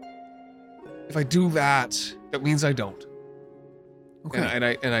 If I do that, That means I don't.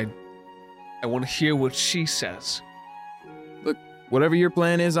 Okay. And I want to hear what she says. Look, whatever your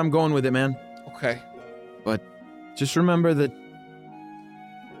plan is, I'm going with it, man. Okay. But just remember that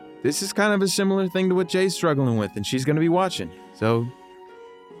this is kind of a similar thing to what Jay's struggling with, and she's going to be watching. So,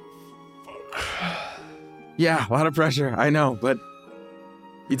 yeah, a lot of pressure, I know, but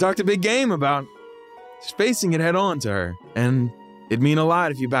you talked a big game about just facing it head on to her, and it'd mean a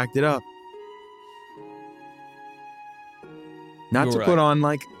lot if you backed it up. Not You're to right. put on,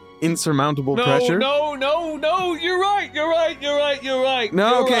 like, insurmountable pressure. No, you're right. No,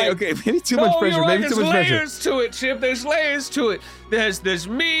 You're okay, right. maybe too much pressure, You're right. maybe too There's much pressure. layers to it, Chip. There's layers to it. There's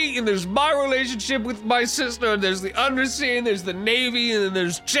me, and there's my relationship with my sister, and there's the Undersea, and there's the Navy, and then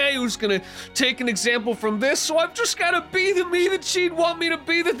there's Jay, who's gonna take an example from this. So I've just gotta be the me that she'd want me to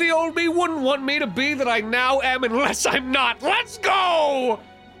be, that the old me wouldn't want me to be, that I now am, unless I'm not. Let's go!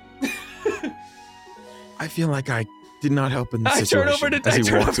 I feel like I did not help in this I situation turn over as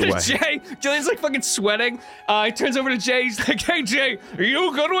he walks to away. Jay. Jillian's like fucking sweating. He turns over to Jay. He's like, "Hey Jay, are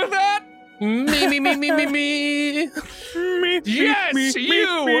you good with that?" Me. Yes,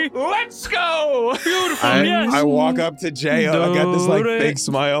 you. Let's go. Beautiful. I walk up to Jay. I got this like fake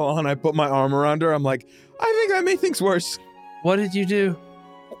smile on. I put my arm around her. I'm like, I think I made things worse. What did you do?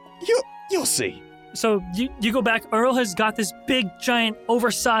 You'll see. So you go back. Earl has got this big, giant,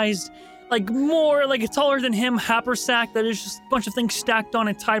 oversized, like more like taller than him haversack that is just a bunch of things stacked on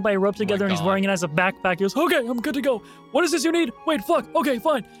and tied by a rope together, and he's God. wearing it as a backpack. He goes, "Okay, I'm good to go. What is this you need? Wait, fuck. Okay,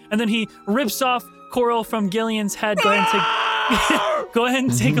 fine." And then he rips off Coral from Gillian's head. Go ahead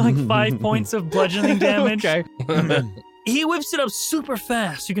and take like 5 points of bludgeoning damage. Okay. He whips it up super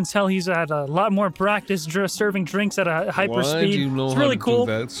fast. You can tell he's had a lot more practice serving drinks at a hyper speed. It's really cool.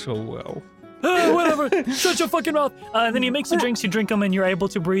 That so well. Whatever. Shut your fucking mouth. Then he makes the drinks, you drink them, and you're able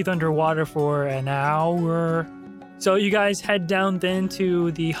to breathe underwater for an hour. So you guys head down then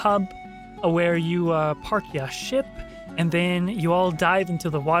to the hub where you park your ship, and then you all dive into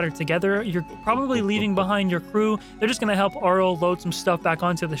the water together. You're probably leaving behind your crew. They're just gonna help Earl load some stuff back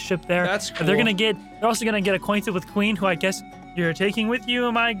onto the ship there. That's And They're cool. also gonna get acquainted with Queen, who I guess you're taking with you.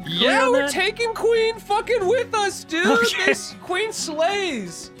 Am I clear Yeah, on we're that? taking Queen fucking with us, dude. Okay. This Queen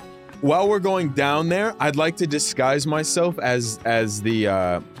slays. While we're going down there, I'd like to disguise myself as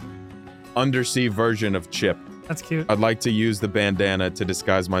the undersea version of Chip. That's cute. I'd like to use the bandana to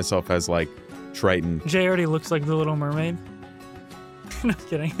disguise myself as like Triton. Jay already looks like the Little Mermaid. No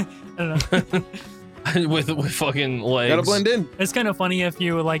kidding. I don't know. with fucking legs. Gotta blend in. It's kind of funny if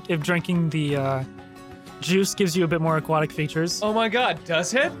drinking the juice gives you a bit more aquatic features. Oh my God,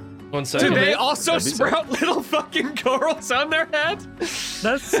 does it? 1 Do second. they also That'd be sprout little fucking corals on their head?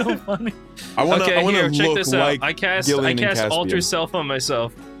 That's so funny. I wanna Okay, look here, check this like out. I cast Gillian and Caspian. alter self on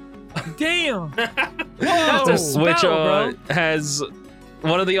myself, Damn. Whoa. That's a spell, which bro. has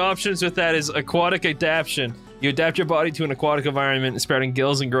one of the options with that is aquatic adaptation. You adapt your body to an aquatic environment, sprouting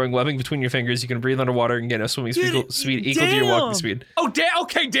gills and growing webbing between your fingers. You can breathe underwater and get a swimming speed equal to your walking Damn. speed. Oh, damn.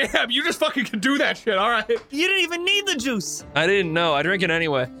 Okay, damn. You just fucking can do that shit. All right. You didn't even need the juice. I didn't know. I drink it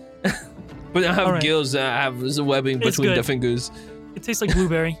anyway. But I have All right. gills that have webbing It's between good. the fingers. It tastes like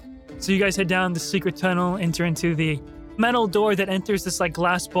blueberry. So you guys head down the secret tunnel, enter into the metal door that enters this like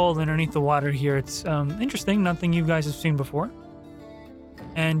glass bowl underneath the water here. It's interesting, nothing you guys have seen before.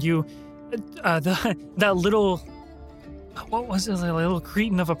 And you, that little, what was it, like a little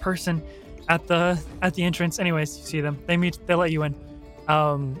cretin of a person at the entrance. Anyways, you see them. They let you in.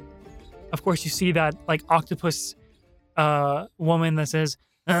 Of course, you see that like octopus woman that says,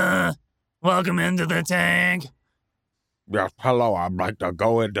 "Welcome into the tank." Yes, hello, I'd like to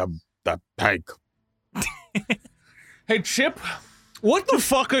go into the tank. Hey, Chip, what the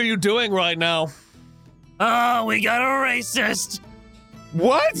fuck are you doing right now? Oh, we got a racist.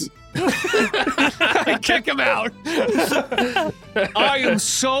 What? I kick him out. I am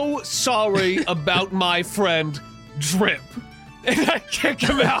so sorry about my friend Drip. And I kick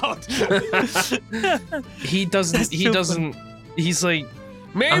him out. He doesn't. That's He so doesn't. He's like.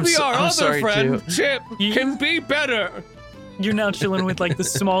 Maybe our I'm other sorry, friend, Chip, You- can be better. You're now chilling with like the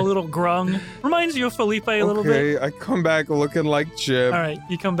small little grung. Reminds you of Felipe a little bit. Okay, I come back looking like Chip. All right,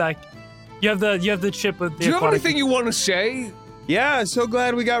 you come back. You have the chip with the Do you have aquatic. anything you want to say? Yeah, so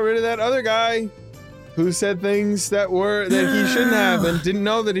glad we got rid of that other guy who said things that he shouldn't have and didn't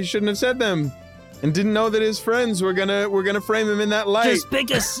know that he shouldn't have said them. And didn't know that his friends were gonna frame him in that light. Just pick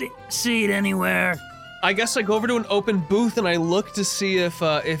a seat anywhere. I guess I go over to an open booth and I look to see if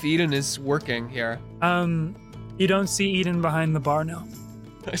Eden is working here. You don't see Eden behind the bar now.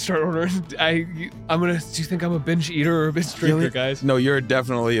 I start ordering. I'm gonna. Do you think I'm a binge eater or a binge drinker, guys? No, you're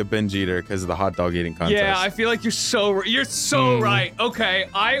definitely a binge eater because of the hot dog eating contest. Yeah, I feel like you're so right. Okay,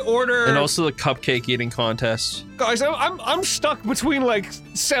 I order. And also the cupcake eating contest. Guys, I'm stuck between like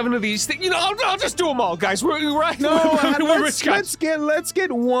 7 of these things. You know, I'll just do them all, guys. We're right. No, we're rich guys. let's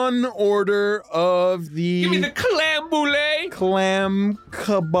get one order of the Give me the clam boulet. clam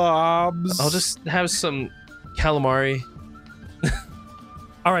kebabs. I'll just have some calamari.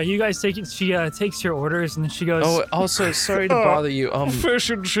 All right, you guys take it. She takes your orders and then she goes. Oh, also, sorry to bother you. Fish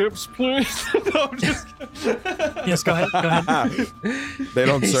and chips, please. No, I'm just kidding. Yes, go ahead. Go ahead. They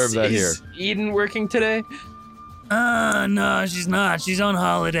don't serve that here. Is Eden working today? No, she's not. She's on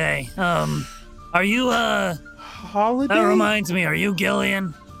holiday. Are you Holiday? That reminds me. Are you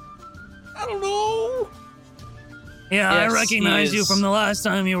Gillian? I don't know. Yeah, Yes, I recognize he you is. from the last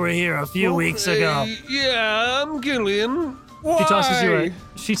time you were here a few weeks ago. Yeah, I'm Gillian. Why?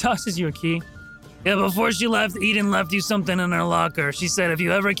 She tosses you a key. Yeah, before she left, Eden left you something in her locker. She said if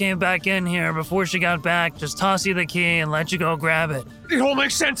you ever came back in here before she got back, just toss you the key and let you go grab it. It all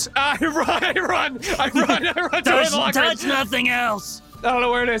makes sense. I run to the locker. Touch nothing else. I don't know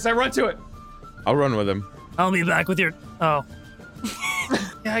where it is. I run to it. I'll run with him. I'll be back with your. Oh,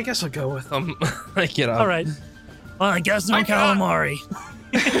 Yeah, I guess I'll go with them. I get up. all right. Well, I guess no calamari.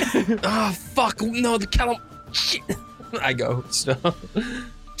 Oh, fuck. No, the Shit. I go still.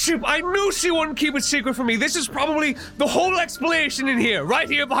 Shoot, I knew she wouldn't keep it secret from me. This is probably the whole explanation in here, right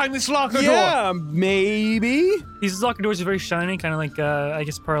here behind this locker door. Yeah, maybe. These locker doors are very shiny, kind of like I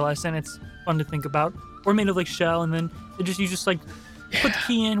guess pearlescent. It's fun to think about. Or made of like shell, and then you just like put the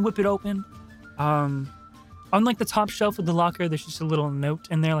key in, whip it open. On like the top shelf of the locker, there's just a little note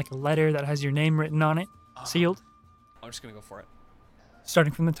in there, like a letter that has your name written on it, sealed. I'm just gonna go for it.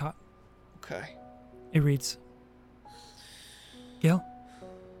 Starting from the top, Okay. it reads, Gil,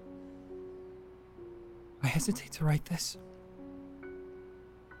 I hesitate to write this.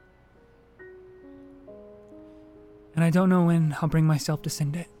 And I don't know when I'll bring myself to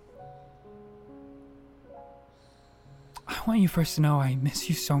send it. I want you first to know I miss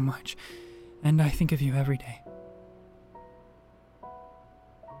you so much, and I think of you every day.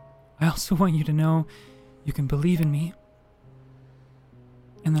 I also want you to know you can believe in me,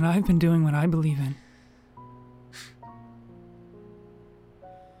 and that I've been doing what I believe in.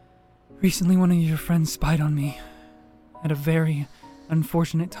 Recently, one of your friends spied on me at a very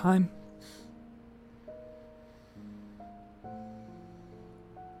unfortunate time.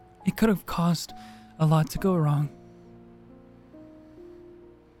 It could have caused a lot to go wrong.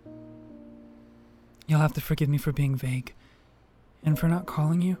 You'll have to forgive me for being vague and for not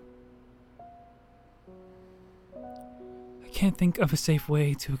calling you. I can't think of a safe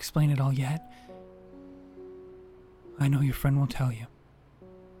way to explain it all yet. I know your friend will tell you.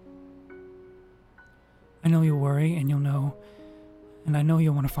 I know you'll worry and you'll know, and I know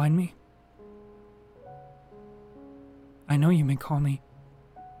you'll want to find me. I know you may call me.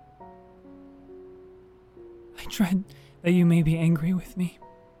 I dread that you may be angry with me.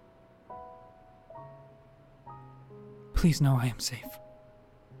 Please know I am safe.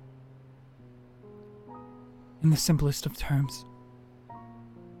 In the simplest of terms,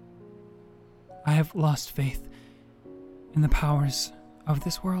 I have lost faith in the powers of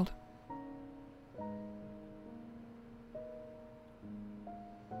this world.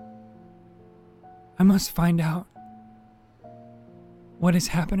 I must find out what is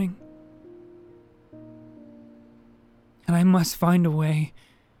happening. And I must find a way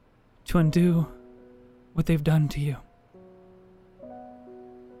to undo what they've done to you.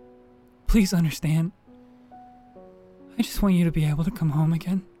 Please understand. I just want you to be able to come home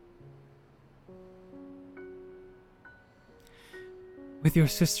again. With your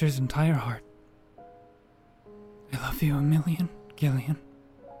sister's entire heart. I love you a million, Gillian.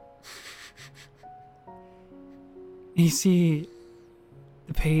 You see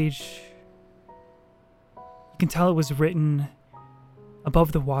the page, you can tell it was written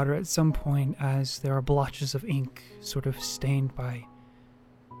above the water at some point as there are blotches of ink sort of stained by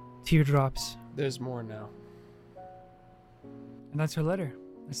teardrops. There's more now. And that's her letter.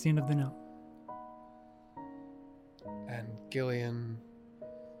 That's the end of the note. And Gillian,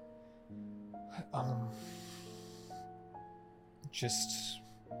 just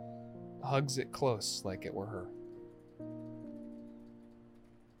hugs it close like it were her.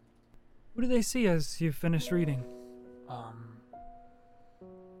 What do they see as you've finished reading?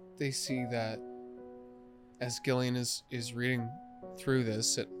 They see that as Gillian is reading through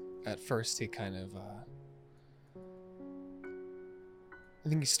this, at first he kind of, I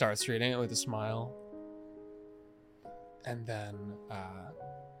think he starts reading it with a smile. And then,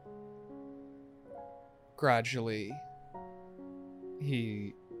 gradually,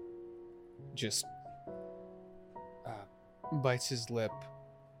 he just bites his lip,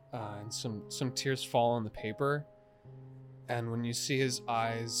 and some tears fall on the paper. And when you see his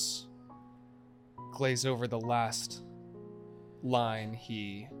eyes glaze over the last line,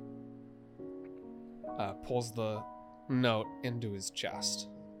 he pulls the note into his chest,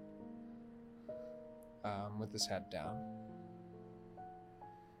 with his head down.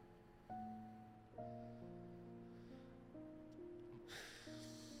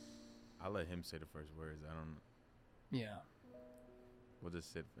 I'll let him say the first words. I don't. Yeah. We'll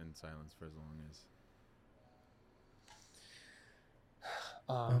just sit in silence for as long as.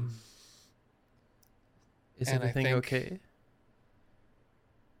 Is and I everything think- okay?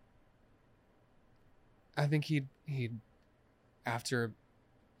 I think he'd after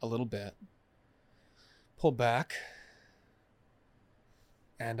a little bit pull back,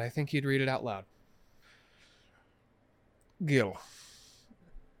 and I think he'd read it out loud. Gil,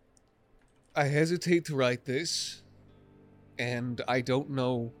 I hesitate to write this, and I don't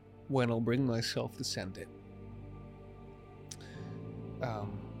know when I'll bring myself to send it.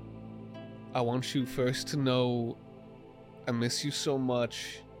 I want you first to know I miss you so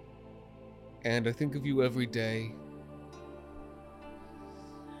much, and I think of you every day.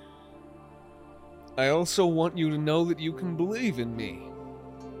 I also want you to know that you can believe in me,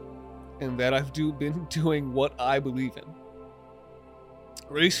 and that I've been doing what I believe in.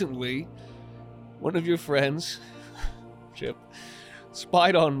 Recently, one of your friends, Chip,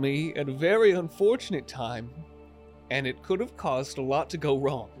 spied on me at a very unfortunate time, and it could have caused a lot to go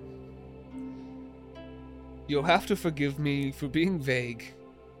wrong. You'll have to forgive me for being vague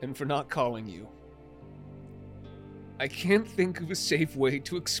and for not calling you. I can't think of a safe way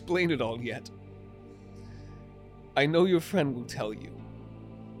to explain it all yet. I know your friend will tell you.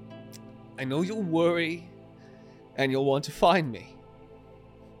 I know you'll worry, and you'll want to find me.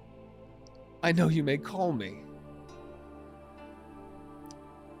 I know you may call me.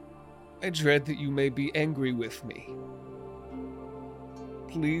 I dread that you may be angry with me.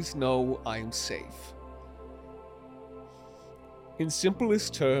 Please know I am safe. In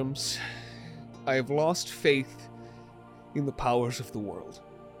simplest terms, I have lost faith in the powers of the world.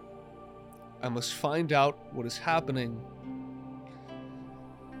 I must find out what is happening,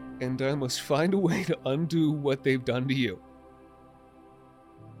 and I must find a way to undo what they've done to you.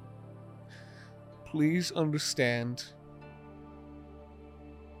 Please understand.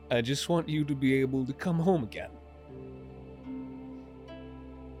 I just want you to be able to come home again.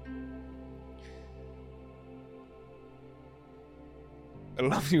 I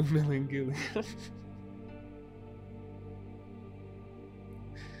love you a million, Gillian.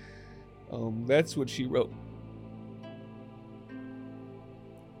 That's what she wrote.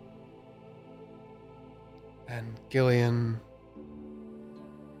 And Gillian,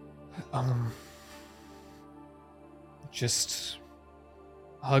 just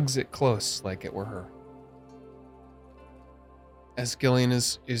hugs it close like it were her. As Gillian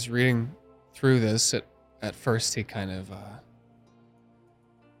is reading through this, at first he kind of, I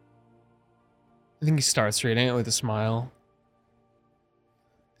think he starts reading it with a smile.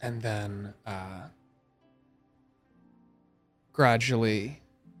 And then, gradually,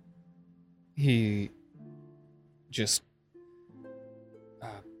 he just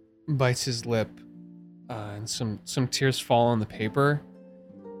bites his lip, and some tears fall on the paper.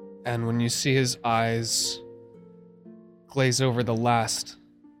 And when you see his eyes glaze over the last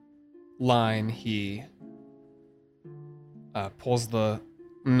line, he pulls the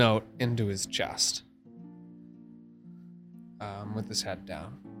note into his chest, with his head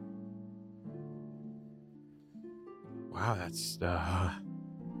down. Wow, that's a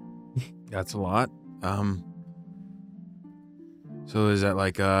lot. So is that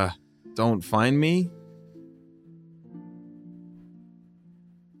like don't find me?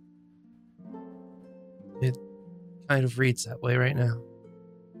 It kind of reads that way right now.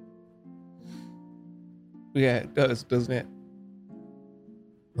 Yeah, it does, doesn't it?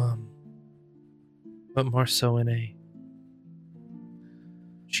 But more so in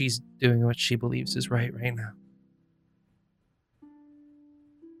she's doing what she believes is right now.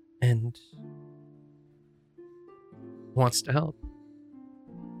 And wants to help.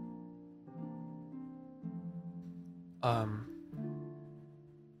 I'm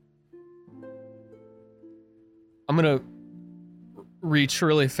gonna reach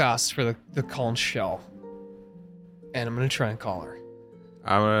really fast for the conch shell, and I'm gonna try and call her.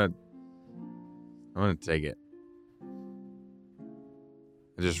 I'm gonna take it.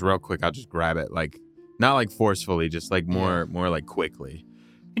 Just real quick, I'll just grab it, like not like forcefully, just like more like quickly.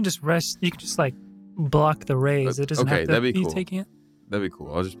 You can just rest. You can just like block the rays. It doesn't Okay, have to that'd be be cool. taking it. That'd be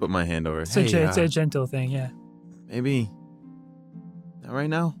cool. I'll just put my hand over. It's, Hey, it's a gentle thing, yeah. maybe not right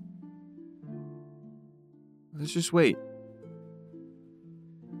now. Let's just wait.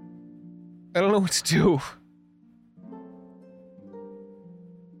 I don't know what to do.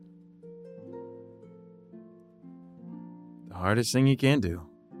 The hardest thing you can do.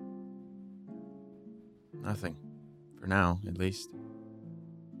 Nothing. For now, at least.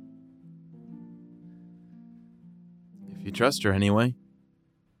 If you trust her anyway.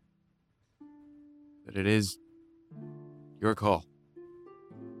 But it is your call.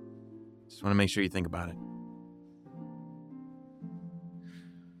 Just want to make sure you think about it.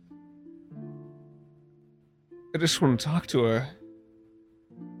 I just want to talk to her.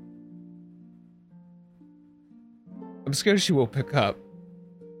 I'm scared she won't pick up.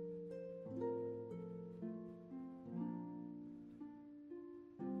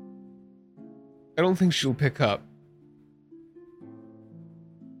 I don't think she'll pick up.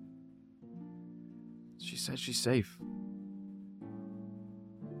 She said she's safe.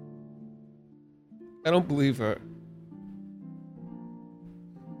 I don't believe her.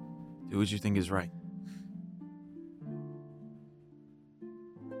 Do what you think is right.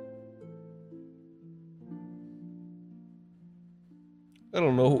 I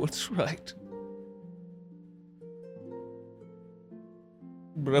don't know what's right.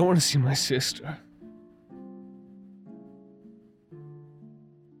 But I want to see my sister.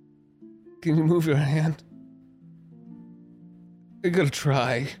 Can you move your hand? I gotta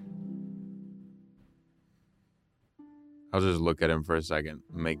try. I'll just look at him for a second.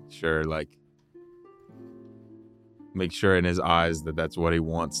 Make sure in his eyes that that's what he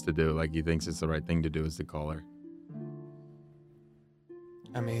wants to do. Like he thinks it's the right thing to do is to call her.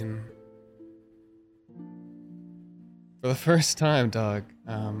 I mean, for the first time, dog,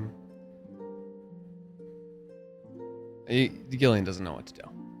 Gillian doesn't know what to do.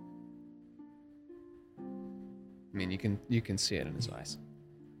 I mean, you can see it in his eyes.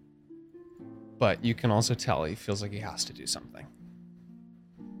 But you can also tell he feels like he has to do something.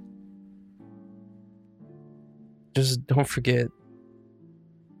 Just don't forget.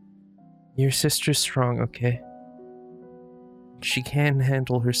 Your sister's strong, okay? She can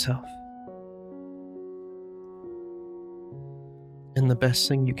handle herself. And the best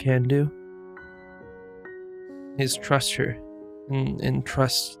thing you can do is trust her and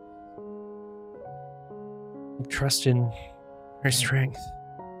trust in her strength.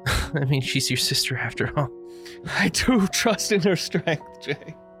 I mean, she's your sister after all. I do trust in her strength,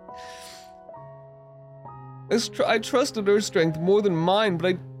 Jay. I trust in her strength more than mine,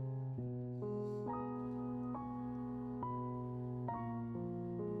 but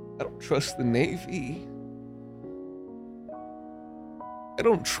I don't trust the Navy. I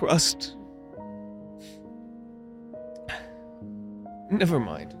don't trust... Never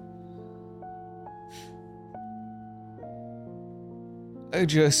mind. I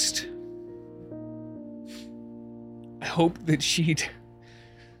hope that she'd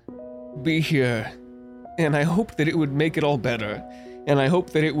be here, and I hope that it would make it all better, and I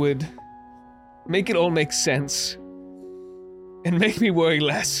hope that it would make it all make sense, and make me worry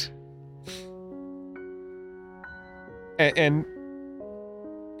less. And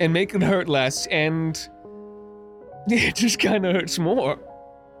make it hurt less, and it just kind of hurts more.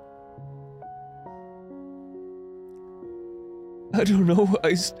 I don't know.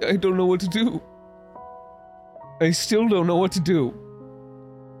 I don't know what to do. I still don't know what to do.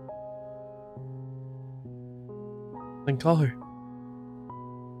 Then call her.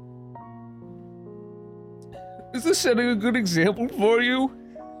 Is this setting a good example for you?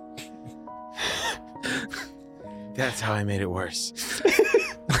 That's how I made it worse.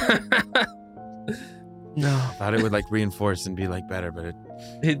 No. Thought it would reinforce and be better, but it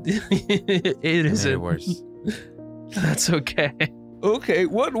It made isn't. it worse. That's okay. Okay,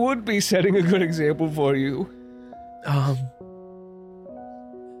 what would be setting a good example for you? I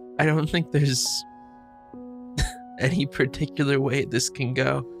don't think there's any particular way this can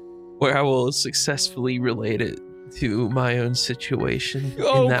go where I will successfully relate it to my own situation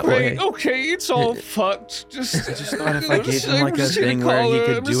Oh, in that great. way. Okay, it's all fucked. I just thought if I gave him a thing where he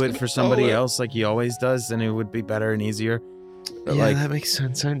could do it for somebody else like he always does, then it would be better and easier. But Yeah, that makes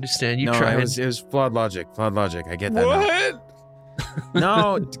sense. I understand. You no, tried. it was flawed logic. Flawed logic. I get that What?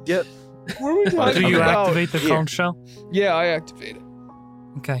 now. No, get. What are we Do talking you about? activate the Here. conch shell? Yeah, I activate it.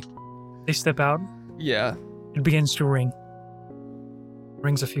 Okay. They step out. Yeah. It begins to ring.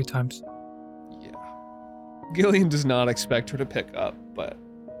 Rings a few times. Yeah. Gillian does not expect her to pick up, but...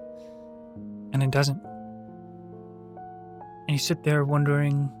 And it doesn't. And you sit there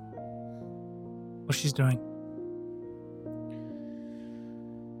wondering what she's doing.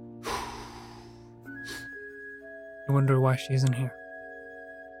 I wonder why she isn't here.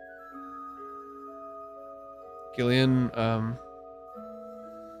 Gillian,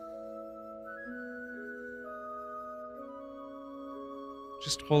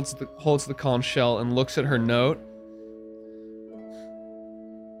 just holds the conch shell and looks at her note.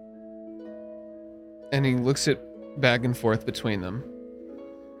 And he looks it back and forth between them.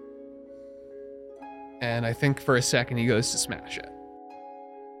 And I think for a second he goes to smash it.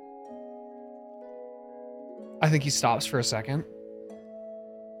 I think he stops for a second.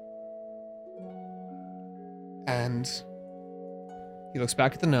 And he looks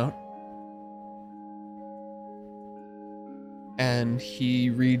back at the note. And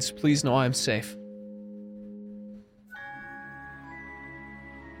he reads, "Please know I am safe."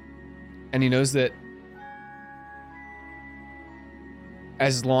 And he knows that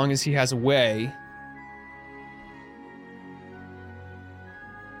as long as he has a way,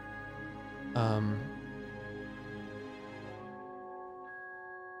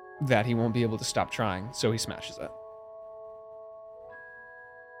 that he won't be able to stop trying, so he smashes it.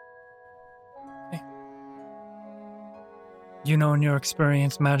 You know, in your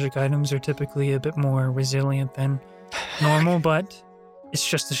experience, magic items are typically a bit more resilient than normal, but it's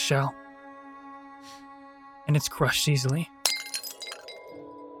just a shell. And it's crushed easily.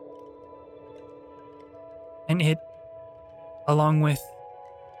 And it, along with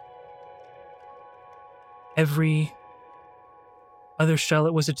every other shell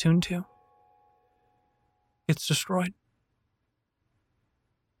it was attuned to, gets destroyed.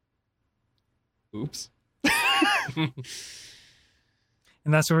 Oops.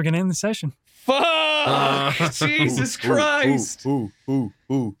 And that's where we're going to end the session. Fuck! Jesus Christ! Ooh.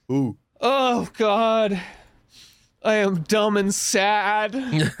 Oh, God. I am dumb and sad.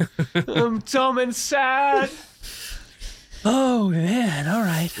 I'm dumb and sad. Oh, man. All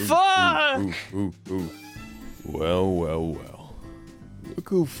right. Fuck! Ooh. Well. Look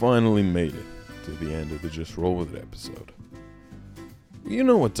who finally made it to the end of the Just Roll With It episode. You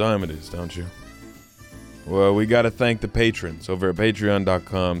know what time it is, don't you? Well, we gotta thank the patrons over at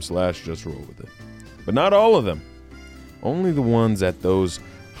patreon.com/justrowwithit. But not all of them. Only the ones at those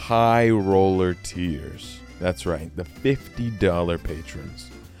high roller tiers. That's right, the $50 patrons.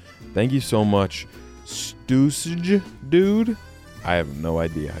 Thank you so much, Stusj Dude. I have no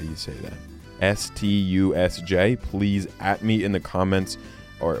idea how you say that. STUSJ. Please at me in the comments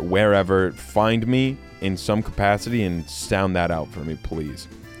or wherever. Find me in some capacity and sound that out for me, please.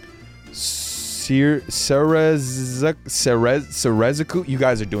 Serezaku. You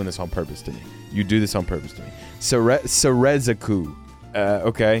guys are doing this on purpose to me. You do this on purpose to me. Serezaku.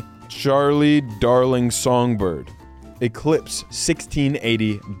 Okay. Charlie Darling Songbird. Eclipse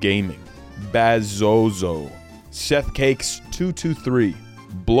 1680 Gaming. Bazozo. Seth Cakes 223.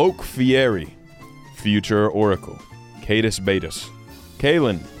 Bloke Fieri. Future Oracle. Cadus Betus.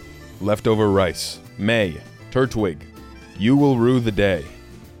 Kalen. Leftover Rice. May. Turtwig. You Will Rue the Day.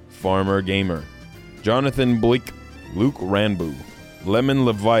 Farmer Gamer. Jonathan Bleak. Luke Ranboo. Lemon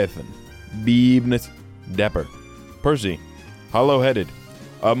Leviathan. Beebness Depper. Percy. Hollow-Headed.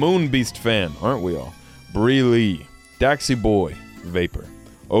 A Moon Beast fan, aren't we all? Bree Lee. Daxy Boy. Vapor.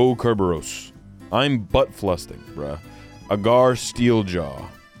 O Kerberos. I'm butt flusting, bruh. Agar Steeljaw.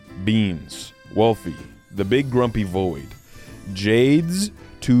 Beans. Wolfie. The Big Grumpy Void. Jades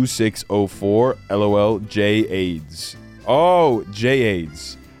 2604. LOL. J AIDS. Oh, J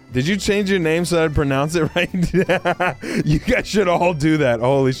AIDS. Did you change your name so I'd pronounce it right? You guys should all do that.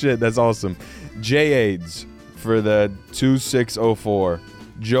 Holy shit, that's awesome. J AIDS for the 2604.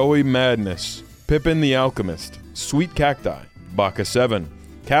 Joey Madness. Pippin the Alchemist. Sweet Cacti. Baka 7.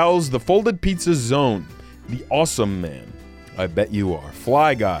 Cal's The Folded Pizza Zone. The Awesome Man. I bet you are.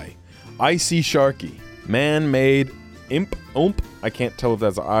 Fly Guy. Icy Sharky. Man-Made. Imp. I can't tell if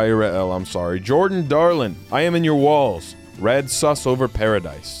that's I or a L. I'm sorry. Jordan Darlin. I Am in Your Walls. Red Sus Over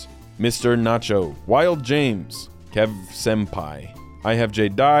Paradise. Mr. Nacho. Wild James. Kev Senpai. I Have Jay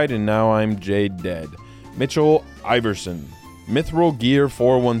Died and Now I'm Jay Dead. Mitchell Iverson. Mithril Gear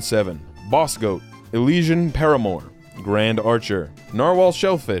 417. Boss Goat. Elysian Paramore. Grand Archer. Narwhal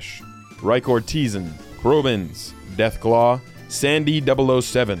Shellfish. Reich Ortizen. Crobins. Deathclaw. Sandy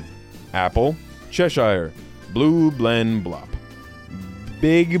 007. Apple. Cheshire. Blue Blend Blop.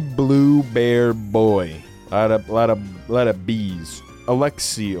 Big Blue Bear Boy. Lot of bees.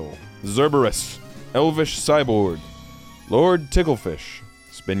 Alexiel. Zerberus. Elvish Cyborg. Lord Ticklefish.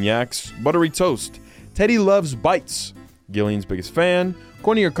 Spinyax. Buttery Toast. Teddy Loves Bites. Gillian's Biggest Fan.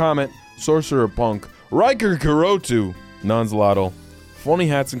 Cornier Comet. Sorcerer Punk. Riker Kurotu. Nonzlotl. Phony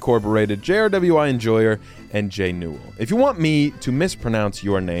Hats Incorporated, JRWI Enjoyer, and Jay Newell. If you want me to mispronounce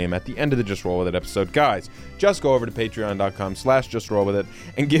your name at the end of the Just Roll With It episode, guys, just go over to patreon.com/justrollwithit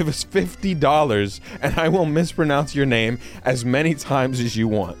and give us $50, and I will mispronounce your name as many times as you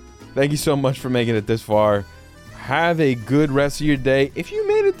want. Thank you so much for making it this far. Have a good rest of your day. If you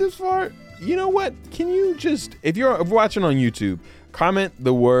made it this far, you know what? Can you just, if you're watching on YouTube, comment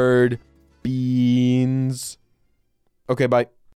the word beans. Okay, bye.